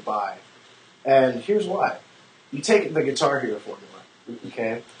always wanted to buy, and here's why: you take the Guitar Hero formula.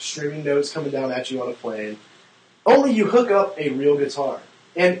 Okay, streaming notes coming down at you on a plane. Only you hook up a real guitar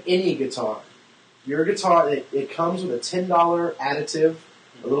and any guitar. Your guitar, it comes with a $10 additive,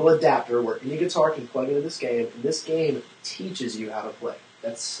 a little adapter where any guitar can plug into this game, and this game teaches you how to play.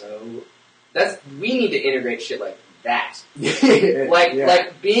 We need to integrate shit like that. Yeah.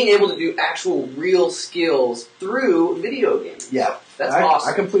 Like being able to do actual real skills through video games. Yeah. That's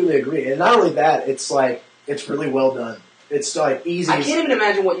awesome. I completely agree. And not only that, it's really well done. It's like easy. I can't even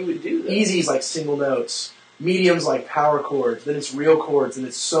imagine what you would do, though. Easy is like single notes. Medium's like power chords. Then it's real chords, and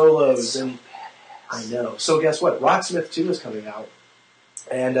it's solos. And I know. So guess what? Rocksmith 2 is coming out.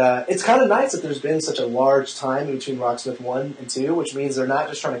 And it's kind of nice that there's been such a large time between Rocksmith 1 and 2, which means they're not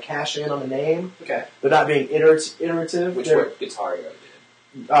just trying to cash in on the name. Okay. They're not being iterative. Which what Guitar Hero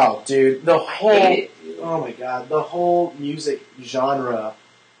did. Oh, dude. I hate it. Oh, my God. The whole music genre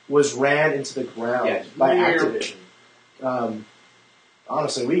was ran into the ground by Activision.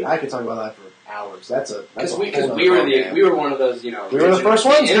 Honestly, I could talk about that for hours. Because we were one of those, we were the first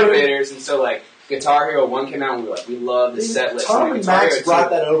ones, innovators, and so like Guitar Hero 1 came out, and we were like, we love the set list. Tom and Max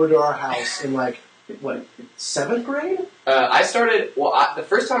brought that over to our house in like, what, 7th grade? I started, the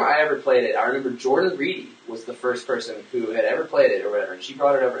first time I ever played it, I remember Jordan Reedy was the first person who had ever played it or whatever, and she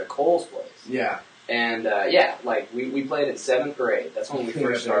brought it over to Cole's place. Yeah. And, we played it 7th grade. That's when we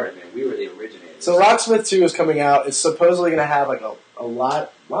first started, man. We were the originators. So Rocksmith 2 is coming out. It's supposedly going to have like a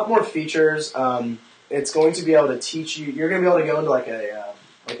lot more features. It's going to be able to teach you, you're going to be able to go into like a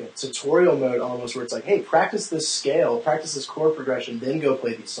tutorial mode almost where it's like, hey, practice this scale, practice this chord progression, then go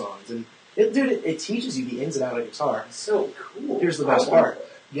play these songs. And it teaches you the ins and outs of guitar. It's so cool. Here's the best part.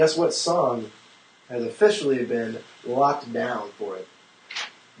 Guess what song has officially been locked down for it?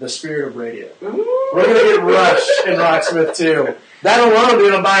 The Spirit of Radio. Ooh. We're going to get Rush in Rocksmith 2. That alone,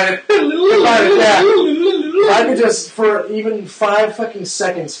 dude, I'm buying it. Yeah. If I could just, for even 5 fucking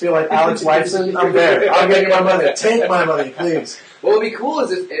seconds, feel like Alex Lifeson, I'm there. I'm getting my money. Take my money, please. What would be cool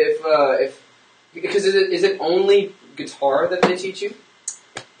is if because is it only guitar that they teach you?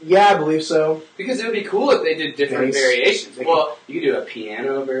 Yeah, I believe so. Because it would be cool if they did different variations. Well, you could do a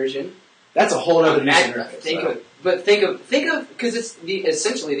piano version. That's a whole other interface. Think of because it's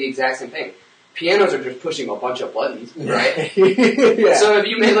essentially the exact same thing. Pianos are just pushing a bunch of buttons, right? Yeah. So if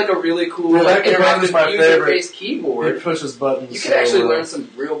you made like a really cool interactive user-based keyboard, it pushes buttons. You could actually learn some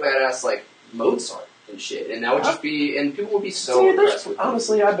real badass like Mozart and shit, and that would just be, and people would be so impressed with it.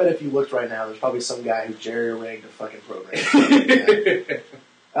 Honestly, I bet if you looked right now, there's probably some guy who jerry-rigged a fucking program.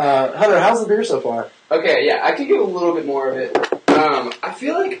 Hunter, how's the beer so far? Okay, yeah, I could give a little bit more of it. I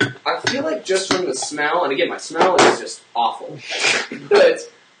feel like just from the smell, and again, my smell is just awful, but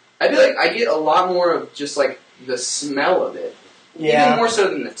I feel like I get a lot more of just like the smell of it. Yeah. Even more so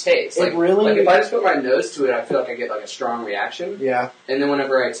than the taste. Like if I just put my nose to it, I feel like I get like a strong reaction. Yeah. And then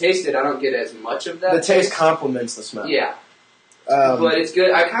whenever I taste it, I don't get as much of that. The taste complements the smell. Yeah. But it's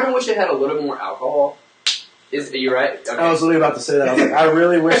good. I kind of wish it had a little more alcohol. Are you right? Okay. I was literally about to say that. I was like, I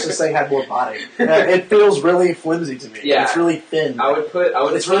really wish this thing had more body. It feels really flimsy to me. Yeah. It's really thin. I would put a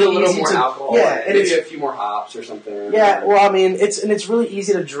little more alcohol. Yeah, and maybe a few more hops or something. Yeah, well, I mean, it's really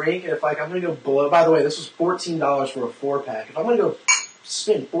easy to drink. And if like I'm gonna go blow. By the way, this was $14 for a 4-pack. If I'm gonna go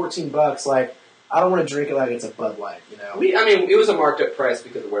spend $14, like I don't want to drink it like it's a Bud Light, you know. It was a marked up price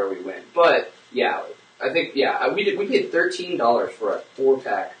because of where we went, but yeah. I think we paid $13 for a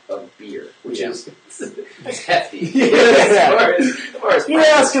 4-pack of beer, which is hefty. As far as you're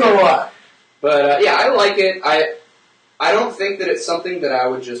asking a lot. But I like it. I don't think that it's something that I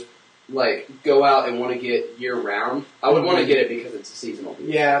would just like go out and want to get year round. I would want to get it because it's a seasonal beer.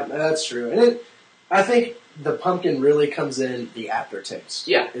 Yeah, that's true. And I think the pumpkin really comes in the aftertaste.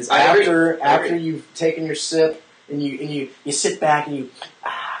 Yeah, after you've taken your sip and you sit back and you.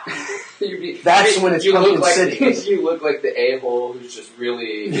 That's when it's Pumpkin City. You look like the a-hole who's just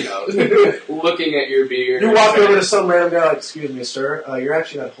really, looking at your beer. You walk over to some random guy like, excuse me, sir, you're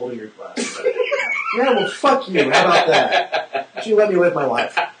actually not holding your glass. Yeah, well, fuck you. How about that? Why don't you let me live my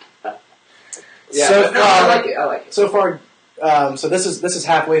life? Yeah, so I like it. I like it. So far, so this is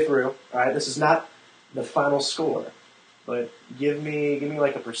halfway through. All right, this is not the final score, but give me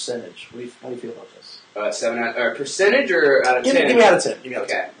like a percentage. How do you feel about this? 7 percentage or out of 10? Give me out of 10.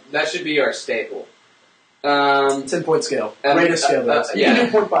 Okay, that should be our staple. 10-point scale. Rate of scale. You can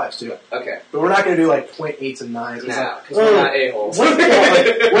do 0.5s too. Okay. But we're not going to do like 0.8s and 9s. No, because we're not a-holes.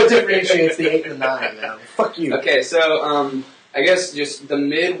 What differentiates the 8 and the 9, man? Fuck you. Okay, so I guess just the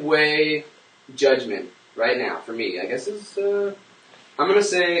midway judgment right now for me, I guess is, I'm going to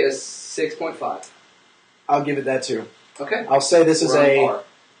say a 6.5. I'll give it that too. Okay. I'll say this is well,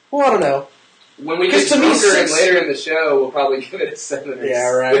 I don't know. When we get drunker and later in the show, we'll probably give it a 7 or Yeah,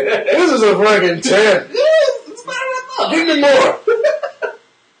 right. This is a fucking 10. It's better than that. Give me more.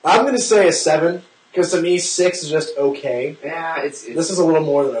 I'm going to say a 7, because to me, 6 is just okay. Yeah, this is a little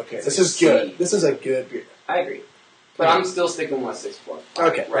more than okay. This is good. This is a good beer. I agree. But I'm still sticking with 6.4.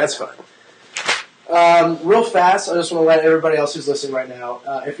 Okay, that's fine. Real fast, I just want to let everybody else who's listening right now,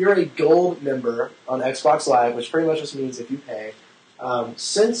 if you're a gold member on Xbox Live, which pretty much just means if you pay,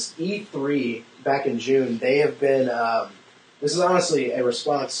 since E3 back in June, they have been, this is honestly a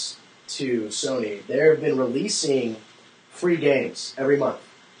response to Sony, they have been releasing free games every month.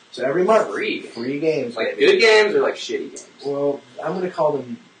 So every month, free games. Like good games or like shitty games? Well, I'm going to call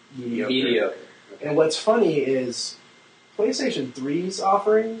them mediocre. Okay. And what's funny is PlayStation 3's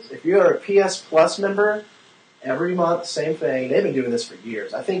offerings, if you are a PS Plus member, every month, same thing. They've been doing this for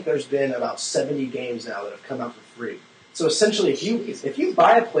years. I think there's been about 70 games now that have come out for free. So essentially, if you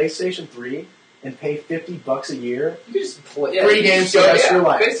buy a PlayStation 3 and pay $50 a year, you just play free games for the rest of your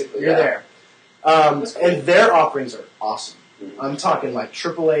life. Basically, you're there. Cool. And their offerings are awesome. Mm-hmm. I'm talking like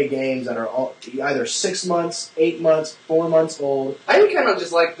AAA games that are either 6 months, 8 months, 4 months old. I kind of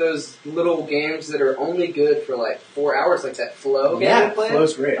just like those little games that are only good for like 4 hours, like that Flow game. Yeah,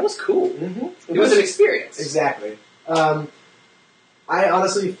 Flow's great. That was cool. Mm-hmm. It was an experience. Exactly. I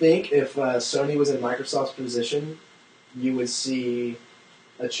honestly think if Sony was in Microsoft's position, you would see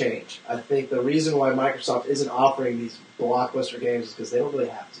a change. I think the reason why Microsoft isn't offering these blockbuster games is because they don't really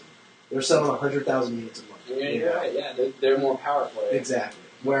have to. They're selling 100,000 units a month. Yeah, they're more power players. Exactly.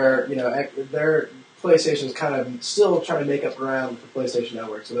 Where, their PlayStation's kind of still trying to make up ground with the PlayStation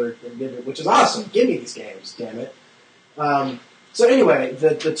Network, so they're giving, which is awesome. Give me these games, damn it. So anyway,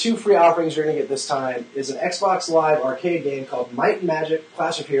 the 2 free offerings you're going to get this time is an Xbox Live arcade game called Might and Magic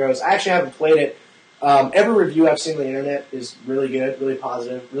Clash of Heroes. I actually haven't played it. Every review I've seen on the internet is really good, really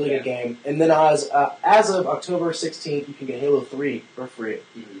positive, really good game. And then as of October 16th, you can get Halo 3 for free.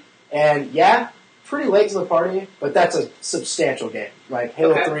 Mm-hmm. And pretty late to the party, but that's a substantial game. Like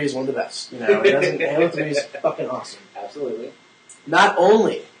Halo 3 is one of the best. Halo 3 is fucking awesome. Absolutely. Not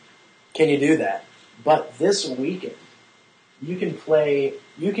only can you do that, but this weekend you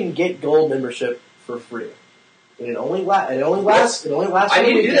can get gold membership for free. And it only lasts. I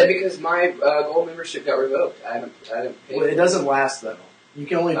need to do that because my gold membership got revoked. I haven't paid. Well, it doesn't last though. You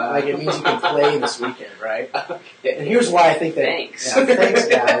can only it means you can play this weekend, right? Okay. And here's why I think Thanks. Thanks,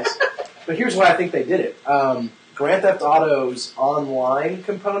 guys. But here's why I think they did it. Grand Theft Auto's online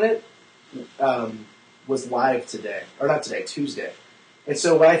component was live today, or not today, Tuesday. And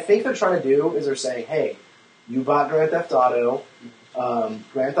so what I think they're trying to do is they're saying, hey, you bought Grand Theft Auto.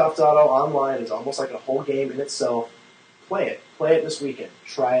 Grand Theft Auto Online is almost like a whole game in itself. Play it. Play it this weekend.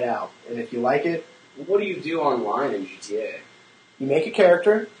 Try it out. And if you like it... What do you do online in GTA? You make a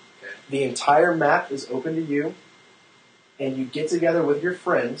character. Okay. The entire map is open to you. And you get together with your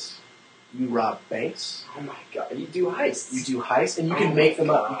friends. You rob banks. Oh my god. You do heists. And you can make them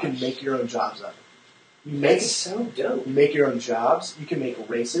up. You can make your own jobs up. That's so dope. You make your own jobs. You can make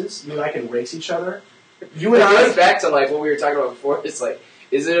races. You and I can race each other. You and I... It goes back to like what we were talking about before. It's like,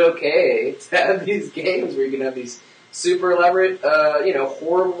 is it okay to have these games where you can have these super elaborate,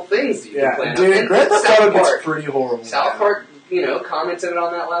 horrible things that you can plan? Dude, Grand Theft Auto gets pretty horrible. South Park, commented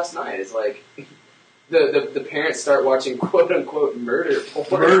on that last night. It's like... The parents start watching quote-unquote murder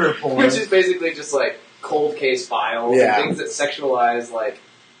porn. Which is basically just like cold case files and things that sexualize like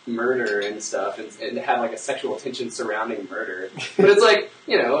murder and stuff and have like a sexual tension surrounding murder. But it's like,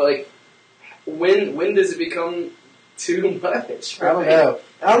 when does it become too much? Right? I don't know.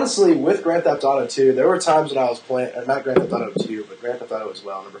 Honestly, with Grand Theft Auto 2, there were times when I was playing, not Grand Theft Auto 2, but Grand Theft Auto as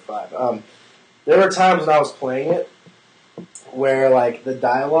well, number 5. There were times when I was playing it where, like, the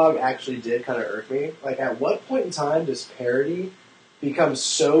dialogue actually did kind of irk me. Like, at what point in time does parody become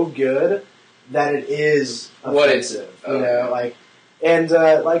so good that it is offensive? And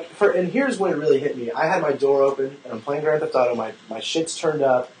here's when it really hit me. I had my door open, and I'm playing Grand Theft Auto, my shit's turned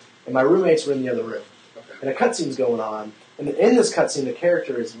up, and my roommates were in the other room. Okay. And a cutscene's going on, and in this cutscene, the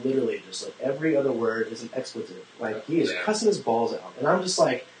character is literally just, like, every other word is an expletive. Like, he is cussing his balls out. And I'm just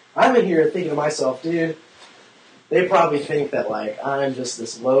like, I'm in here thinking to myself, dude... They probably think that, like, I'm just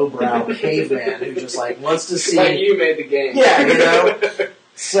this lowbrow caveman who just, like, wants to see... Like you made the game. Yeah,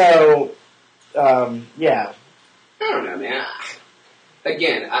 So, yeah. I don't know, man.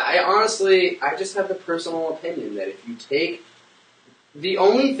 Again, I honestly, I just have the personal opinion that if you take the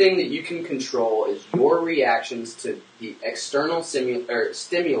only thing that you can control is your reactions to the external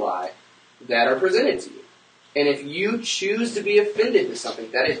stimuli that are presented to you. And if you choose to be offended with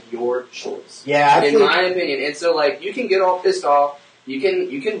something, that is your choice. Yeah, in my opinion. And so, like, you can get all pissed off. You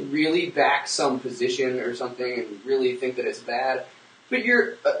can really back some position or something and really think that it's bad. But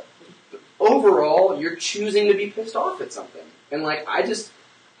you're overall, you're choosing to be pissed off at something. And like,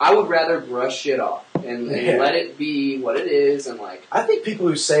 I would rather brush shit off and let it be what it is. And like, I think people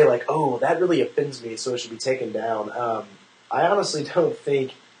who say like, "Oh, that really offends me, so it should be taken down." I honestly don't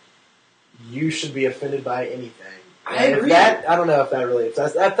think you should be offended by anything. I agree. I don't know if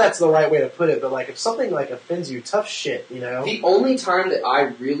that's the right way to put it, but like if something like offends you, tough shit, you know? The only time that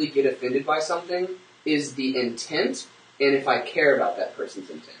I really get offended by something is the intent and if I care about that person's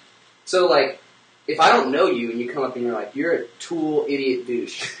intent. So like, if I don't know you and you come up and you're like, "You're a tool, idiot,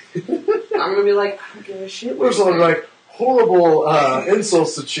 douche," I'm gonna be like, "I don't give a shit." There's some like horrible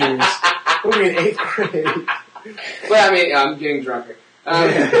insults to choose. What do you mean, 8th grade? But I mean, I'm getting drunker.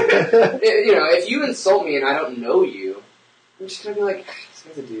 If you insult me and I don't know you, I'm just gonna be like, "This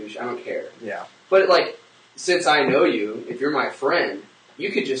guy's a douche. I don't care." Yeah. But like, since I know you, if you're my friend,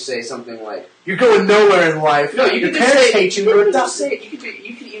 you could just say something like, "You're going nowhere in life." No, you Your could just parents say, hate you.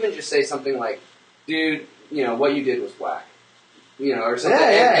 You could even just say something like, "Dude, what you did was whack," or something,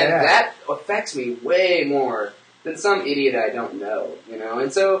 and that affects me way more than some idiot I don't know,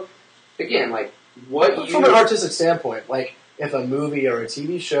 And so, again, like, from an artistic standpoint, like, if a movie or a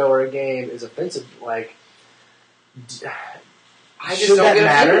TV show or a game is offensive, like, I just don't get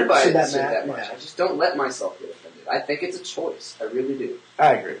offended by it that much. Yeah. I just don't let myself get offended. I think it's a choice. I really do.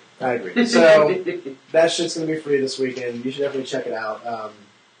 I agree. So that shit's gonna be free this weekend. You should definitely check it out.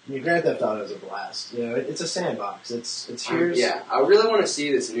 Grand Theft Auto is a blast. It's a sandbox. It's yours. Yeah, I really want to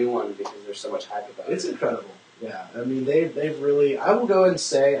see this new one because there's so much hype about it. It's incredible. Yeah, I mean they've really. I will go and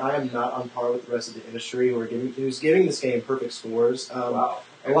say I am not on par with the rest of the industry who's giving this game perfect scores. Wow.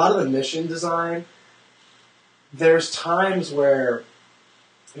 A lot of the mission design. There's times where,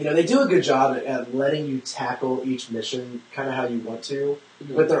 they do a good job at letting you tackle each mission kind of how you want to.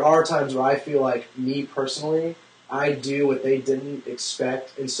 Mm-hmm. But there are times where I feel like, me personally, I do what they didn't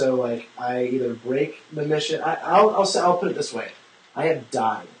expect, and so like I either break the mission. I'll put it this way: I have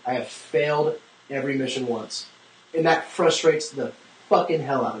died. I have failed every mission once, and that frustrates the fucking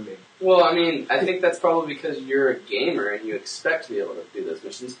hell out of me. Well, I mean, I think that's probably because you're a gamer and you expect to be able to do those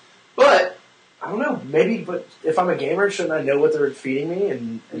missions. But I don't know, maybe. But if I'm a gamer, shouldn't I know what they're feeding me?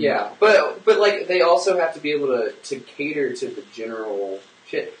 And yeah, but like they also have to be able to cater to the general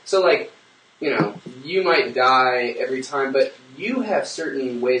shit. So like, you might die every time, but you have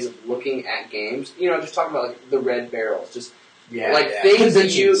certain ways of looking at games. Just talking about like the red barrels, just things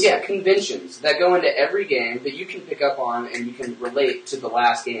that conventions that go into every game that you can pick up on and you can relate to the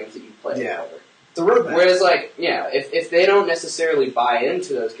last games that you played. Yeah. The roadmap. Whereas, like, if they don't necessarily buy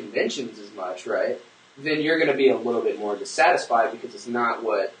into those conventions as much, right, then you're going to be a little bit more dissatisfied because it's not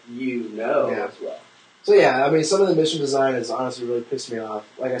what you know as well. So yeah, I mean, some of the mission design has honestly really pissed me off.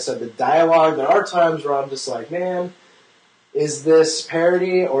 Like I said, the dialogue, there are times where I'm just like, man, is this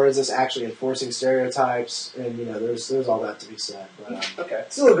parody or is this actually enforcing stereotypes? And, there's all that to be said. But okay.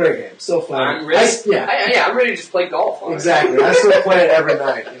 Still a great game. Still fun. I'm ready. I'm ready to just play golf. Exactly. I still play it every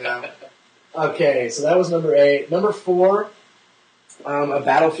night, Okay, so that was number 8. Number 4, a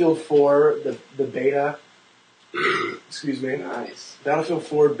Battlefield 4, the beta. Excuse me. Nice. Battlefield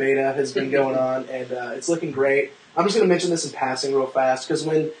 4 beta has been going on, and it's looking great. I'm just going to mention this in passing real fast, because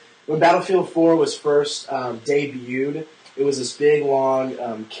when Battlefield 4 was first debuted, it was this big,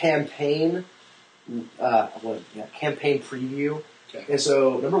 long campaign preview. Okay. And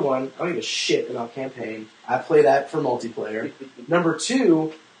so, number 1, I don't give a shit about campaign. I play that for multiplayer. Number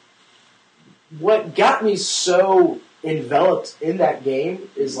 2, what got me so enveloped in that game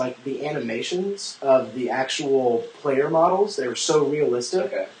is like the animations of the actual player models. They were so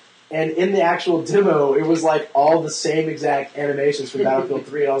realistic. Okay. And in the actual demo, it was like all the same exact animations from Battlefield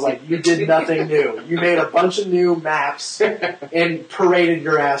 3. And I was like, you did nothing new. You made a bunch of new maps and paraded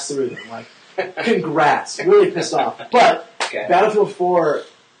your ass through them. Like, congrats. Really pissed off. But Battlefield 4,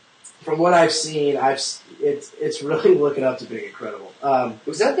 from what I've seen, it's really looking up to being incredible.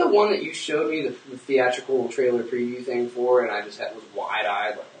 Was that the one that you showed me the theatrical trailer preview thing for, and I just was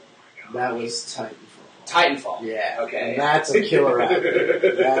wide-eyed, like, oh my god. That was Titanfall. Titanfall. Yeah. Okay. And that's a killer app.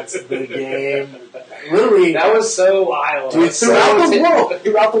 That's the game. Literally. That was so wild. Dude, throughout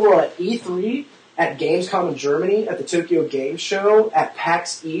the world, at E3, at Gamescom in Germany, at the Tokyo Game Show, at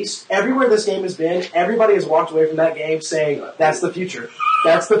PAX East, everywhere this game has been, everybody has walked away from that game saying, that's the future.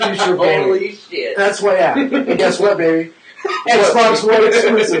 That's the future of gaming. Holy shit. That's what, yeah. And guess what, baby? Xbox One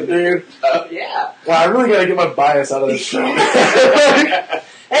exclusive, dude. Yeah. Wow, I really gotta get my bias out of this show.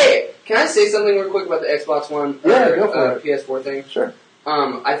 Hey, can I say something real quick about the Xbox One go for it. PS4 thing? Sure.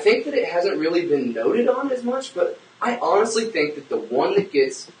 I think that it hasn't really been noted on as much, but I honestly think that the one that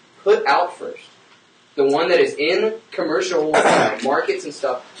gets put out first, the one that is in commercial markets and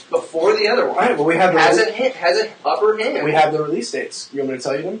stuff before the other one, All right, well, we have has an upper hand. We have the release dates. You want me to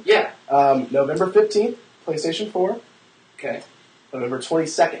tell you them? Yeah. November 15th, PlayStation 4. Okay. November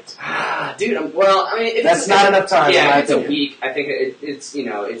 22nd. Ah, dude. If That's not enough time. Yeah, in it's my a opinion. week. I think it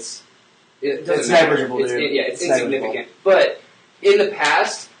doesn't It's matter. negligible, dude. It's It's insignificant. negligible. But in the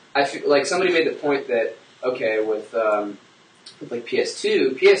past, I feel like somebody made the point that with like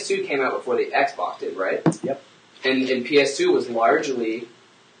PS2 came out before the Xbox did, right? Yep. And PS2 was largely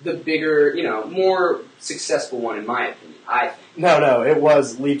the bigger, more successful one in my opinion. I think. No, it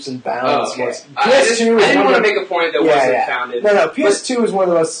was leaps and bounds. Oh, okay. PS2 I didn't is want one to of make a point that wasn't founded. No, PS2 is one of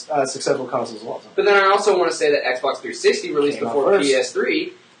the most successful consoles of all time. But then I also want to say that Xbox 360 released Came out before first.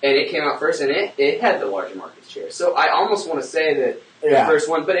 PS3, and it came out first, and it had the larger market share. So I almost want to say that the first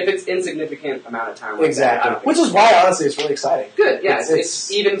one, but if it's insignificant amount of time, like Exactly. that, I don't Which think is why, honestly, it's really exciting. good. Yeah, It's-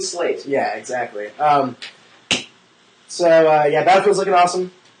 it's even slate. Yeah, exactly. Battlefield's looking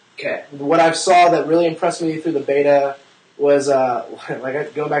awesome. Okay. What I saw that really impressed me through the beta was,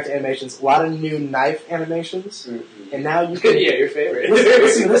 going back to animations, a lot of new knife animations. Mm-hmm. And now you can... Yeah, your favorite.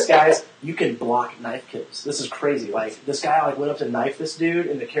 listen to this, guys. You can block knife kills. This is crazy. Like, this guy, went up to knife this dude,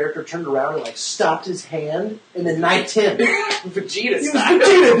 and the character turned around and, stopped his hand, and then knifed him. Vegeta He was style.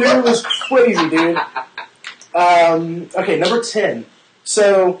 Vegeta, dude. It was crazy, dude. Okay, number 10.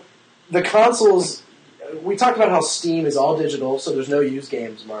 So, the consoles... We talked about how Steam is all digital, so there's no used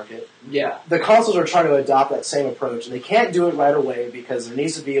games market. Yeah. The consoles are trying to adopt that same approach, and they can't do it right away because there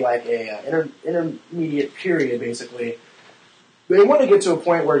needs to be a intermediate period, basically. They want to get to a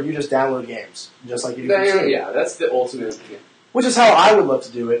point where you just download games, just like you do from Steam. Yeah, that's the ultimate. Yeah. Which is how I would love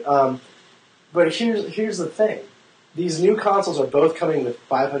to do it. But here's the thing: these new consoles are both coming with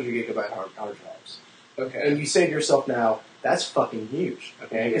 500 gigabyte hard drives. Okay. And you say to yourself now, that's fucking huge,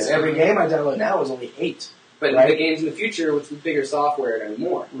 okay? Because Yeah. every game I download now is only 8. But right? the games in the future with the bigger software and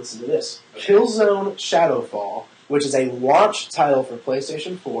more. Listen to this. Killzone Shadowfall, which is a launch title for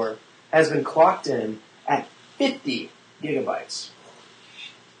PlayStation 4, has been clocked in at 50 gigabytes.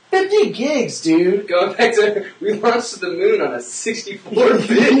 50 gigs, dude! Going back to, we launched to the moon on a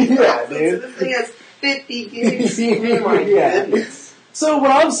 64-bit. Yeah, dude. This thing has 50 gigs. Oh my Yeah. goodness. So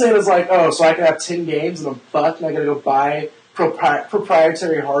what I'm saying is so I can have 10 games and $1, and I gotta go buy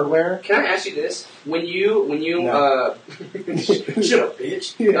proprietary hardware? Can I ask you this? When you No. shut up,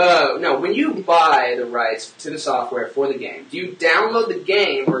 bitch. Yeah. No, when you buy the rights to the software for the game, do you download the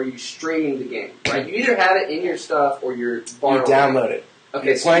game or are you streaming the game? Right? You either have it in your stuff or you're borrowing You download it. Okay,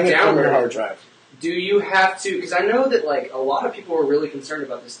 You're so playing you it from download your it. hard drive. Do you have to? Because I know that a lot of people are really concerned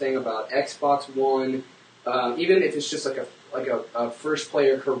about this thing about Xbox One, even if it's just a first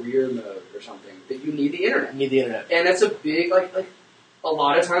player career mode or something, that you need the internet. You need the internet. And that's a big a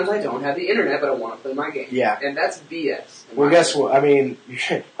lot of times I don't have the internet, but I want to play my game. Yeah. And that's BS. Well, guess what? I mean,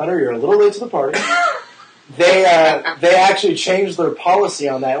 Hunter, you're a little late to the party. They actually changed their policy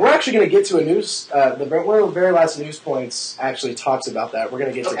on that. We're actually going to get to a news. One of the very last news points actually talks about that. We're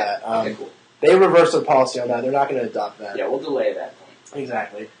going to get to that. Okay, cool. They reversed their policy on that. They're not going to adopt that. Yeah, we'll delay that point.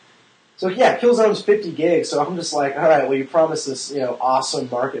 Exactly. So yeah, Killzone's 50 gigs. So I'm just like, all right, well, you promised this, awesome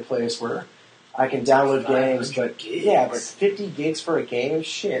marketplace where I can download games, but 50 gigs for a game,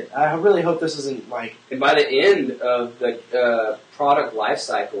 shit. I really hope this isn't like. And by the end of the product life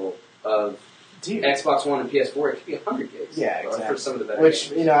cycle of Xbox One and PS4, it could be 100 gigs. Yeah, exactly. For some of the better Which,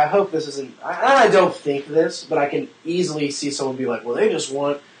 games. I hope this isn't. I don't think this, but I can easily see someone be like, well, they just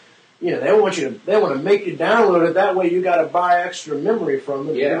want. They want to make you download it. That way, you got to buy extra memory from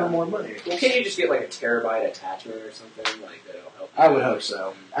it. And give them more money. Well, can't you just get a terabyte attachment or something that'll help? I would hope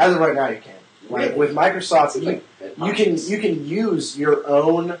so. As of right now, you can. Really? With Microsoft, you can use your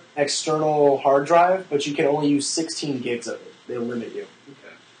own external hard drive, but you can only use 16 gigs of it. They'll limit you,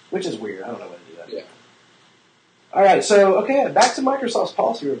 which is weird. I don't know why they do that. Yeah. All right, so back to Microsoft's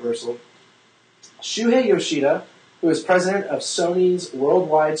policy reversal. Shuhei Yoshida, who is president of Sony's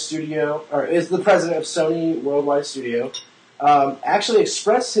worldwide studio, or is the president of Sony Worldwide Studio, actually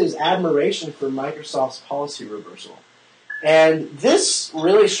expressed his admiration for Microsoft's policy reversal. And this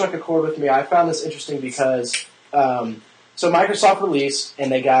really struck a chord with me. I found this interesting because Sony So Microsoft released,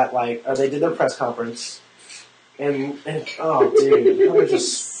 and they got they did their press conference, and oh dude, I was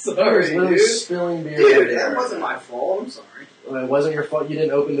just sorry, literally dude. spilling beer. Dude, that wasn't my fault. I'm sorry. Well, it wasn't your fault. You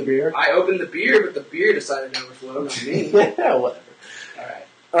didn't open the beer. I opened the beer, but the beer decided to overflow, not me. Yeah, whatever. All right.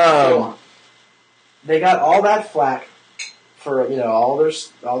 Go on. They got all that flack for all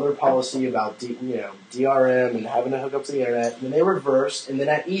their policy about DRM and having to hook up to the internet, and then they reversed. And then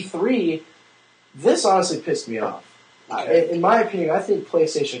at E3, this honestly pissed me off. In my opinion, I think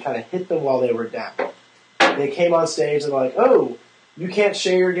PlayStation kind of hit them while they were down. They came on stage and like, oh, you can't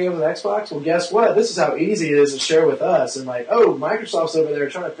share your games with Xbox? Well, guess what? This is how easy it is to share with us. And oh, Microsoft's over there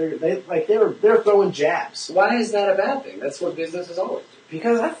trying to figure. They're throwing jabs. Why is that a bad thing? That's what businesses always do.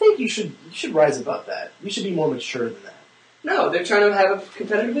 Because I think you should rise above that. You should be more mature than that. No, they're trying to have a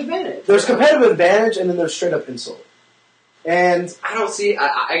competitive advantage. There's competitive advantage, and then there's straight up insult. And I don't see.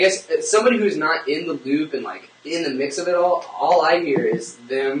 I guess somebody who's not in the loop and in the mix of it all I hear is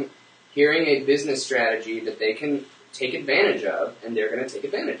them hearing a business strategy that they can take advantage of, and they're going to take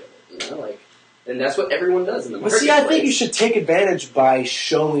advantage of it. And that's what everyone does in the marketplace. See, I think you should take advantage by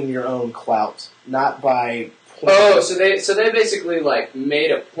showing your own clout, not by. Oh, so they basically made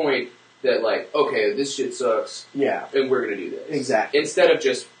a point that okay, this shit sucks. Yeah, and we're going to do this exactly instead of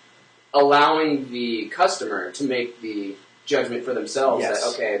just allowing the customer to make the judgment for themselves. Yes.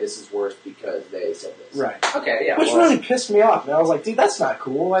 That okay, this is worse because they said this. Right. Okay. Yeah. Which really pissed me off. And I was like, dude, that's not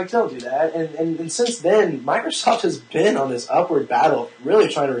cool. Don't do that. And since then, Microsoft has been on this upward battle, really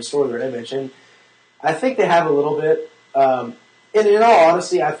trying to restore their image. And I think they have a little bit. And in all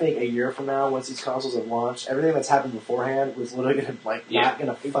honesty, I think a year from now, once these consoles have launched, everything that's happened beforehand was literally going to not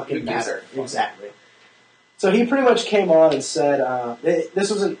going to fucking matter. Exactly. So he pretty much came on and said,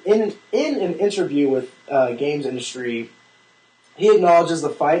 this was in an interview with Games Industry. He acknowledges the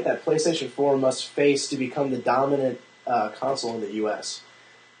fight that PlayStation 4 must face to become the dominant console in the U.S.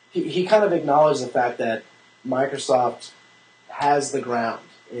 He kind of acknowledged the fact that Microsoft has the ground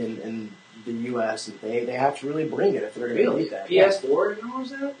in the U.S. and they have to really bring it if they're going to beat that. PS4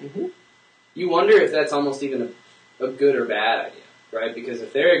 acknowledge that? Mm-hmm. You wonder if that's almost even a good or bad idea, right? Because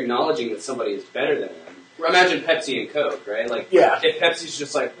if they're acknowledging that somebody is better than them, imagine Pepsi and Coke, right? If Pepsi's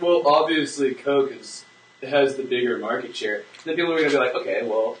just well, obviously Coke has the bigger market share, then people are going to be like, okay,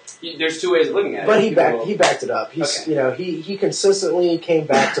 well, there's two ways of looking at it. But he backed it up. He consistently came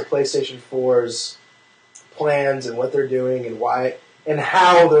back to PlayStation 4's plans and what they're doing and why and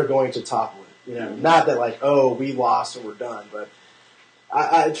how they're going to topple it. Not that oh, we lost and we're done, but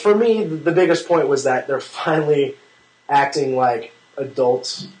for me, the biggest point was that they're finally acting like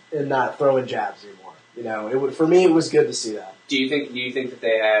adults and not throwing jabs anymore. For me, it was good to see that. Do you think that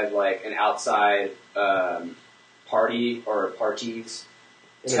they had an outside party or parties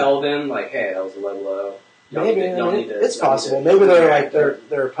tell them hey, that was a low? Maybe it's possible. Maybe they're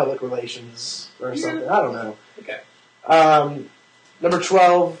their public relations or something. I don't know. Okay. Number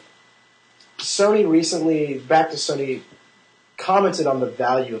 12, Sony recently, back to Sony, commented on the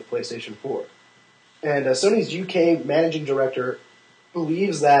value of PlayStation 4. And Sony's UK managing director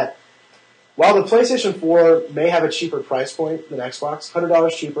believes that while the PlayStation 4 may have a cheaper price point than Xbox,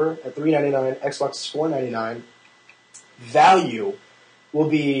 $100 cheaper at $399, Xbox is $499, value will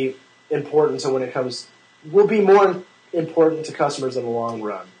be important to will be more important to customers in the long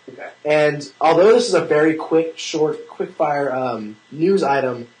run. Okay. And although this is a very quick fire news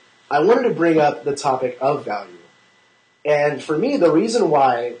item, I wanted to bring up the topic of value. And for me, the reason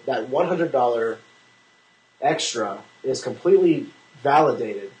why that $100 extra is completely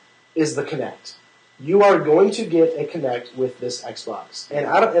validated is the Kinect. You are going to get a Kinect with this Xbox, and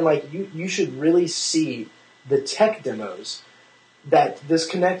you should really see the tech demos that this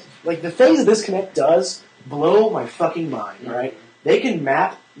Kinect, the things that this Kinect does, blow my fucking mind. Right? They can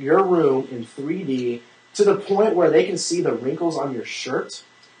map your room in 3D to the point where they can see the wrinkles on your shirt.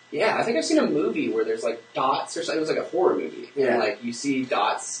 Yeah, I think I've seen a movie where there's dots or something. It was a horror movie. Yeah. And you see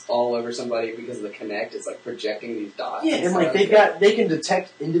dots all over somebody because of the Kinect. It's projecting these dots. Yeah, and they can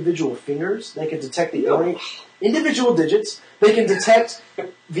detect individual fingers. They can detect the individual digits. They can detect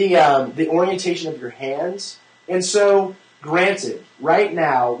the orientation of your hands. And so, granted, right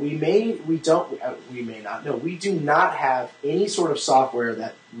now we do not have any sort of software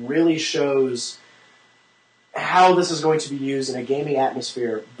that really shows how this is going to be used in a gaming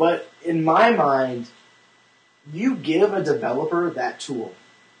atmosphere. But in my mind, you give a developer that tool,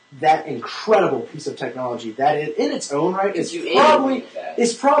 that incredible piece of technology that in its own right is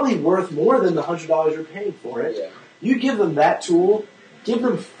probably worth more than the $100 you're paying for it. Yeah. You give them that tool, give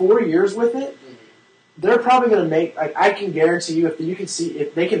them 4 years with it, they're probably going to make. Like, I can guarantee you,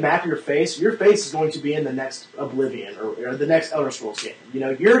 if they can map your face is going to be in the next Oblivion or the next Elder Scrolls game. You know,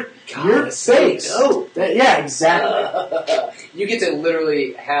 your face. So dope. Yeah, exactly. You get to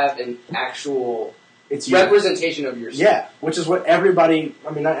literally have an actual It's representation of yourself. Yeah, which is what everybody.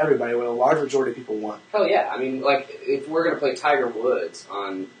 I mean, not everybody, but a large majority of people want. Hell yeah! I mean, like if we're gonna play Tiger Woods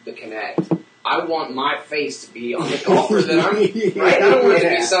on the Kinect, I want my face to be on the golfer that I'm. Right? I don't want it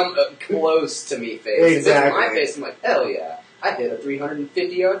to be some close to me face. Exactly. If it's my face, I'm like, hell yeah! I hit a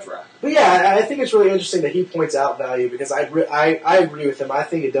 350-yard drive. But yeah, I think it's really interesting that he points out value because I agree with him. I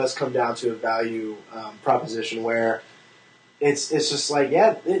think it does come down to a value proposition where it's just like,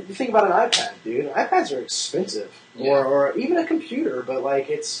 yeah, you think about an iPad, dude. iPads are expensive, or even a computer, but like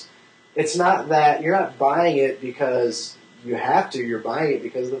it's not that you're not buying it because you have to. You're buying it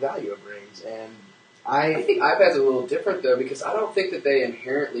because of the value it brings, and I think iPads are a little different though because I don't think that they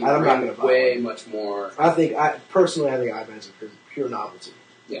inherently bring way much more. Personally, I think iPads are pure novelty.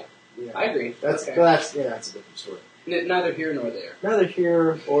 Yeah, I agree. That's a different story. Neither here nor there. Neither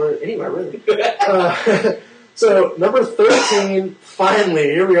here or anywhere really. So number 13, finally,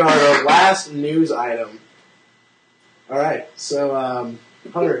 here we are, our last news item. All right, so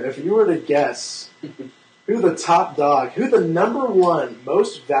Hunter, if you were to guess who the top dog, who the number one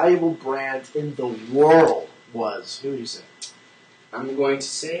most valuable brand in the world was, who would you say? I'm going to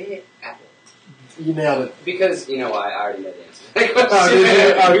say Apple. You nailed it. Because, you know why, I already know the answer. Oh, did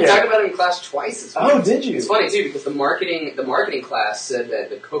you? Okay. We talked about it in class twice this week. Oh, did you? It's funny, too, because the marketing class said that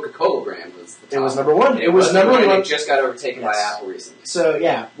the Coca-Cola brand was the top. It was number one. It was number one. It just got overtaken by Apple recently. So,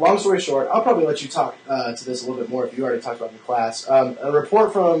 yeah, long story short, I'll probably let you talk to this a little bit more if you already talked about it in the class. A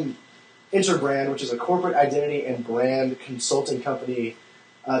report from Interbrand, which is a corporate identity and brand consulting company,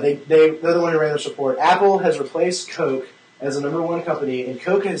 they're the one who ran this report. Apple has replaced Coke as the number one company, and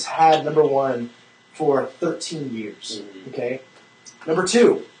Coke has had number one for 13 years. Mm-hmm. Okay? Number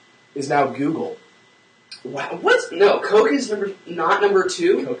two is now Google. Wow, what? No, Coke is not number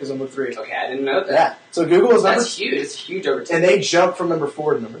two? Coke is number three. Okay, I didn't know that. Yeah. So Google is number That's huge. It's huge over time. And they jumped from number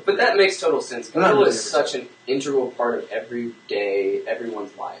 4 to number 3. But that makes total sense. Google is such an integral part of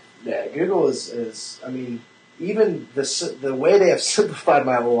everyone's life. Yeah, Google is I mean, even the way they have simplified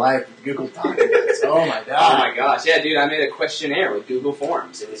my life with Google Documents. Oh my god. Oh my gosh. Yeah, dude, I made a questionnaire with Google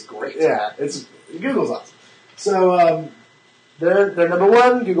Forms. It was great. Yeah, Google's awesome. So they're number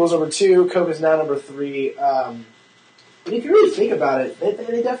one, Google's number 2, Coke is now number 3. And if you really think about it,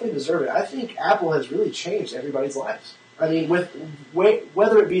 they definitely deserve it. I think Apple has really changed everybody's lives. I mean,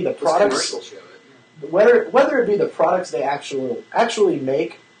 whether it be the products, whether it be the products they actually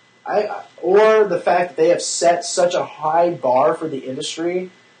make, or the fact that they have set such a high bar for the industry,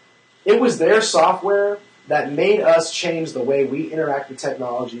 it was their software that made us change the way we interact with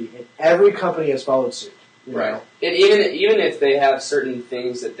technology, and every company has followed suit. Right. And even if they have certain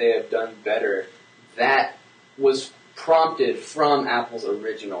things that they have done better, that was prompted from Apple's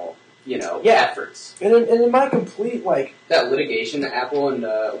original, efforts. And in my complete, that litigation that Apple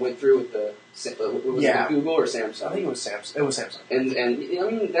went through with it Google or Samsung? I think it was Samsung. It was Samsung. And I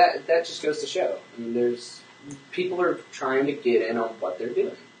mean, that just goes to show. I mean, people are trying to get in on what they're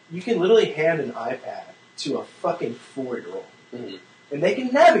doing. You can literally hand an iPad to a fucking 4-year-old. Mm-hmm. And they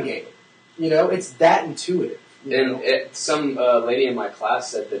can navigate it. It's that intuitive. And some lady in my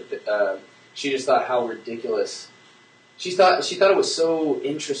class said that she just thought how ridiculous. She thought it was so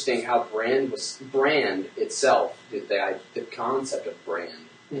interesting how brand itself, the concept of brand,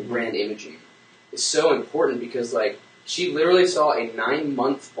 mm-hmm. brand imaging, is so important because she literally saw a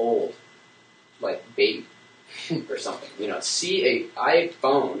 9-month-old baby or something, see a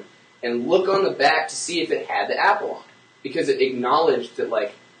iPhone and look on the back to see if it had the Apple on it because it acknowledged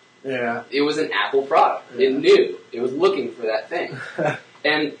that it was an Apple product. Yeah. It knew. It was looking for that thing.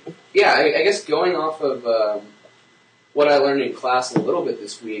 And, yeah, I guess going off of what I learned in class a little bit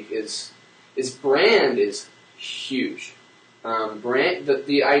this week is brand is huge.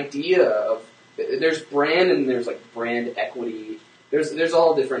 The idea of... There's brand and there's, brand equity. There's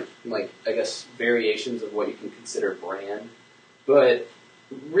all different, I guess, variations of what you can consider brand. But...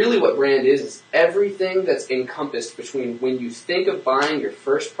 really what brand is everything that's encompassed between when you think of buying your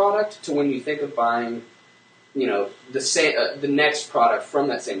first product to when you think of buying, the next product from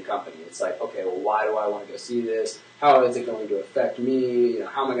that same company. It's okay, well, why do I want to go see this? How is it going to affect me?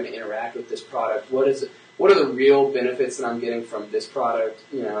 How am I going to interact with this product? What is it? What are the real benefits that I'm getting from this product?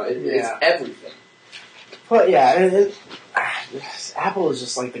 It's everything. But yeah, Apple is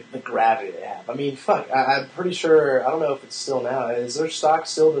just the gravity they have. I mean, fuck. I'm pretty sure. I don't know if it's still now. Is their stock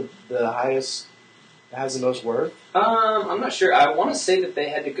still the highest? Has the most worth? I'm not sure. I want to say that they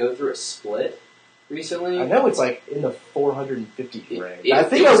had to go through a split, recently. I know it's like in the 450 range. I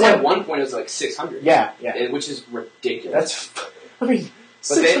think at one point it was like 600. Yeah, which is ridiculous. I mean,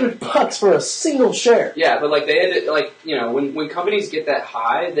 $600 for a single share. Yeah, but like they had to, like, you know, when companies get that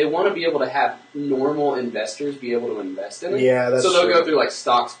high, they want to be able to have normal investors be able to invest in it. Yeah, that's so they'll true. go through like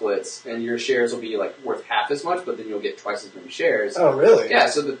stock splits, and your shares will be like worth half as much, but then you'll get twice as many shares. Oh, really? Yeah,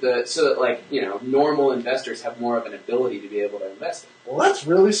 so that like, you know, normal investors have more of an ability to be able to invest in. Well, that's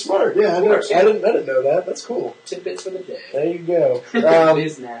really smart. Yeah, I didn't know that. That's cool. Tidbits for the day. There you go.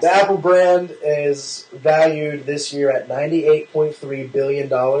 The Apple brand is valued this year at $98.3 billion,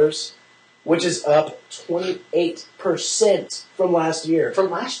 which is up 28% from last year.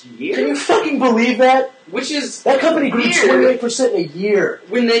 From last year? Can you fucking believe that? Which is that company grew 28% in a year.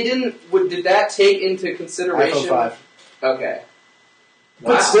 When they did that take into consideration? iPhone 5. Okay.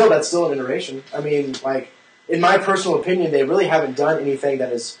 But wow. still, that's still an iteration. I mean, like, in my personal opinion, they really haven't done anything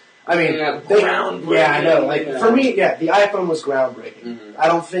that is. I mean, groundbreaking. Yeah, I know. Like for me, yeah, the iPhone was groundbreaking. Mm-hmm. I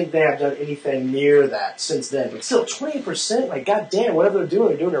don't think they have done anything near that since then. But still, 20%. Like, goddamn, whatever they're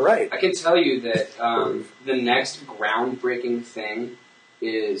doing it right. I can tell you that the next groundbreaking thing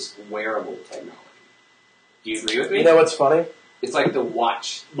is wearable technology. Do you agree with me? You know what's funny? It's like the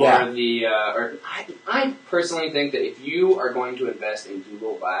watch, yeah. Or the. I personally think that if you are going to invest in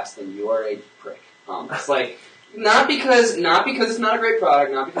Google Glass, then you are a prick. It's like. Not because it's not a great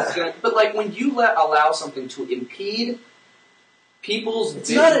product, not because it's gonna, but like when you allow something to impede people's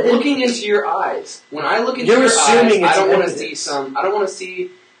looking into your eyes. When I look into your eyes, I don't want to see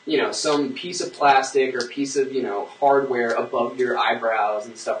some piece of plastic or piece of hardware above your eyebrows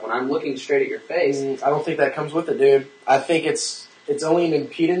and stuff. When I'm looking straight at your face, I don't think that comes with it, dude. I think it's only an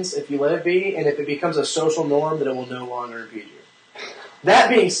impedance if you let it be, and if it becomes a social norm, then it will no longer impede you. That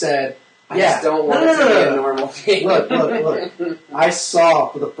being said. I just don't want it to be a normal thing. Look. I saw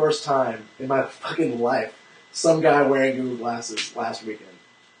for the first time in my fucking life some guy wearing Google glasses last weekend.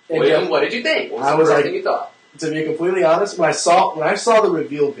 And what did you think? What was the first thing you thought? To be completely honest, when I saw the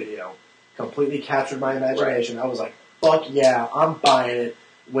reveal video, completely captured my imagination. Right. I was like, fuck yeah, I'm buying it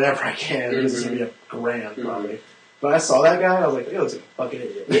whenever I can. Mm-hmm. This is going to be $1,000 probably. But I saw that guy, and I was like, he looks like a fucking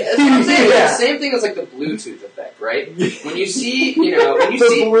idiot. Yeah, that's what I'm saying. Yeah. It's the same thing as like the Bluetooth effect, right? When you see,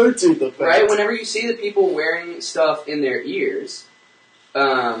 Bluetooth effect, right? Whenever you see the people wearing stuff in their ears,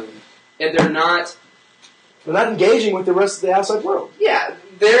 and they're not engaging with the rest of the outside world. Yeah,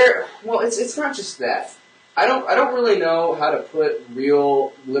 it's not just that. I don't really know how to put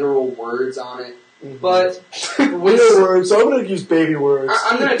real literal words on it. Mm-hmm. But real words, so I'm going to use baby words.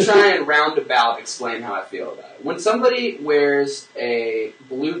 I'm going to try and roundabout explain how I feel about it. When somebody wears a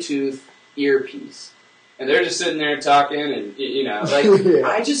Bluetooth earpiece and they're just sitting there talking, and yeah.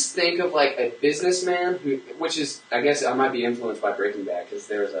 I just think of like a businessman which is, I guess I might be influenced by Breaking Bad because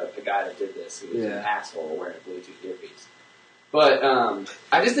there was a guy that did this who was an asshole wearing a Bluetooth earpiece. But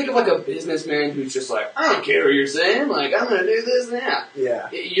I just think of like a businessman who's just like, I don't care what you're saying, like I'm going to do this and that.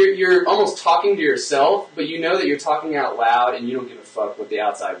 Yeah. You're almost talking to yourself, but you know that you're talking out loud and you don't give a fuck what the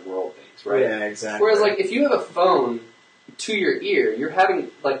outside world thinks, right? Yeah, exactly. Whereas like if you have a phone to your ear, you're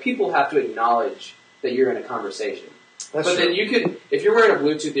having, like, people have to acknowledge that you're in a conversation. That's true. Then you could, if you're wearing a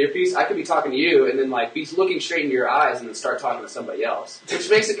Bluetooth earpiece, I could be talking to you and then like be looking straight into your eyes and then start talking to somebody else, which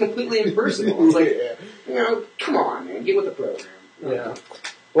makes it completely impersonal. It's like, come on, man, get with the program. Yeah.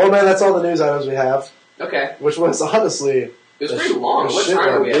 Well, man, that's all the news items we have. Okay. Which was honestly, it was pretty long. What time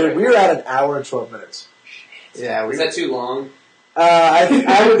are we at? We're at 1 hour and 12 minutes. Shit. Yeah. Is that too long?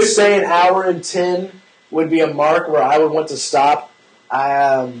 I would say 1 hour and 10 would be a mark where I would want to stop.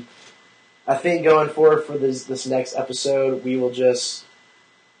 I think going forward for this next episode, we will just...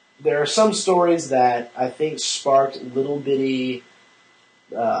 There are some stories that I think sparked little bitty,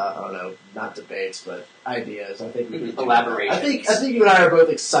 I don't know, not debates, but ideas. I think we can elaborate. I think you and I are both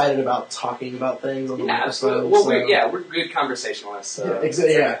excited about talking about things on the episode. Well, we're good conversationalists. So.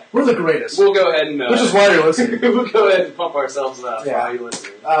 Yeah, we're the greatest. We'll go ahead and... which is why you're listening. We'll go ahead and pump ourselves up while you're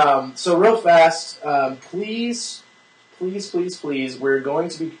listening. So real fast, please, we're going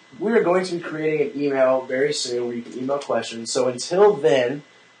to be creating an email very soon where you can email questions. So until then,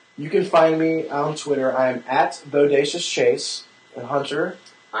 you can find me on Twitter. I am at Bodacious Chase. And Hunter?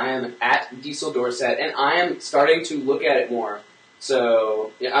 I am at Diesel Dorset, and I am starting to look at it more.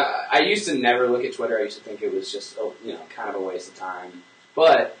 So I used to never look at Twitter. I used to think it was just kind of a waste of time.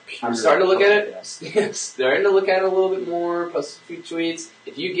 But I'm starting to look at it. Starting to look at it a little bit more. Post a few tweets.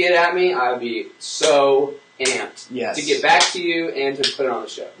 If you get at me, I'll be so amped to get back to you and to put it on the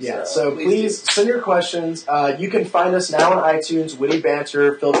show. Yeah. So please send your questions. You can find us now on iTunes. Witty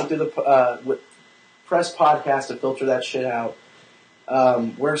Banter, filter through the press podcast to filter that shit out.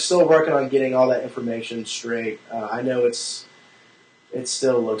 We're still working on getting all that information straight. I know it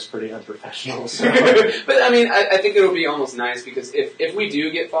still looks pretty unprofessional. So. But I mean, I think it'll be almost nice because if we do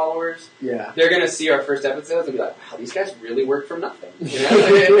get followers, they're gonna see our first episodes and be like, "Wow, these guys really work from nothing." You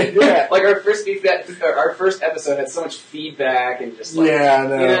know? Like our first episode had so much feedback and just like,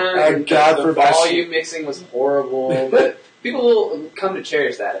 the volume mixing was horrible. But people will come to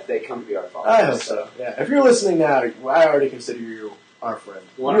cherish that if they come to be our followers. I hope so. Yeah, if you're listening now, I already consider you our friend.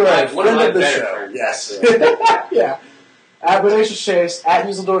 One of my better friends. Yes. Yeah. At Bodacious Chase, at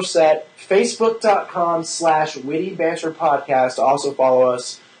Newsel Dorset, Facebook.com/Witty Banter Podcast. Also follow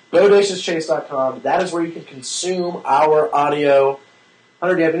us, BodaciousChase.com. That is where you can consume our audio.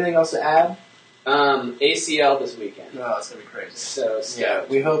 Hunter, do you have anything else to add? ACL this weekend. No, it's going to be crazy. So,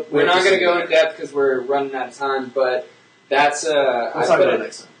 we hope we're not going to go in depth because we're running out of time, but that's we'll talk about it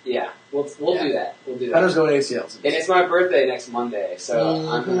next time. Yeah, we'll do that. We'll do that. Hunter's going ACL. And it's my birthday next Monday, so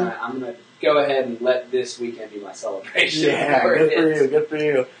I'm gonna go ahead and let this weekend be my celebration. Yeah, good for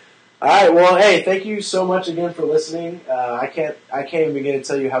you. All right, well, hey, thank you so much again for listening. I can't even begin to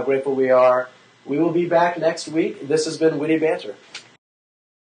tell you how grateful we are. We will be back next week. This has been Witty Banter.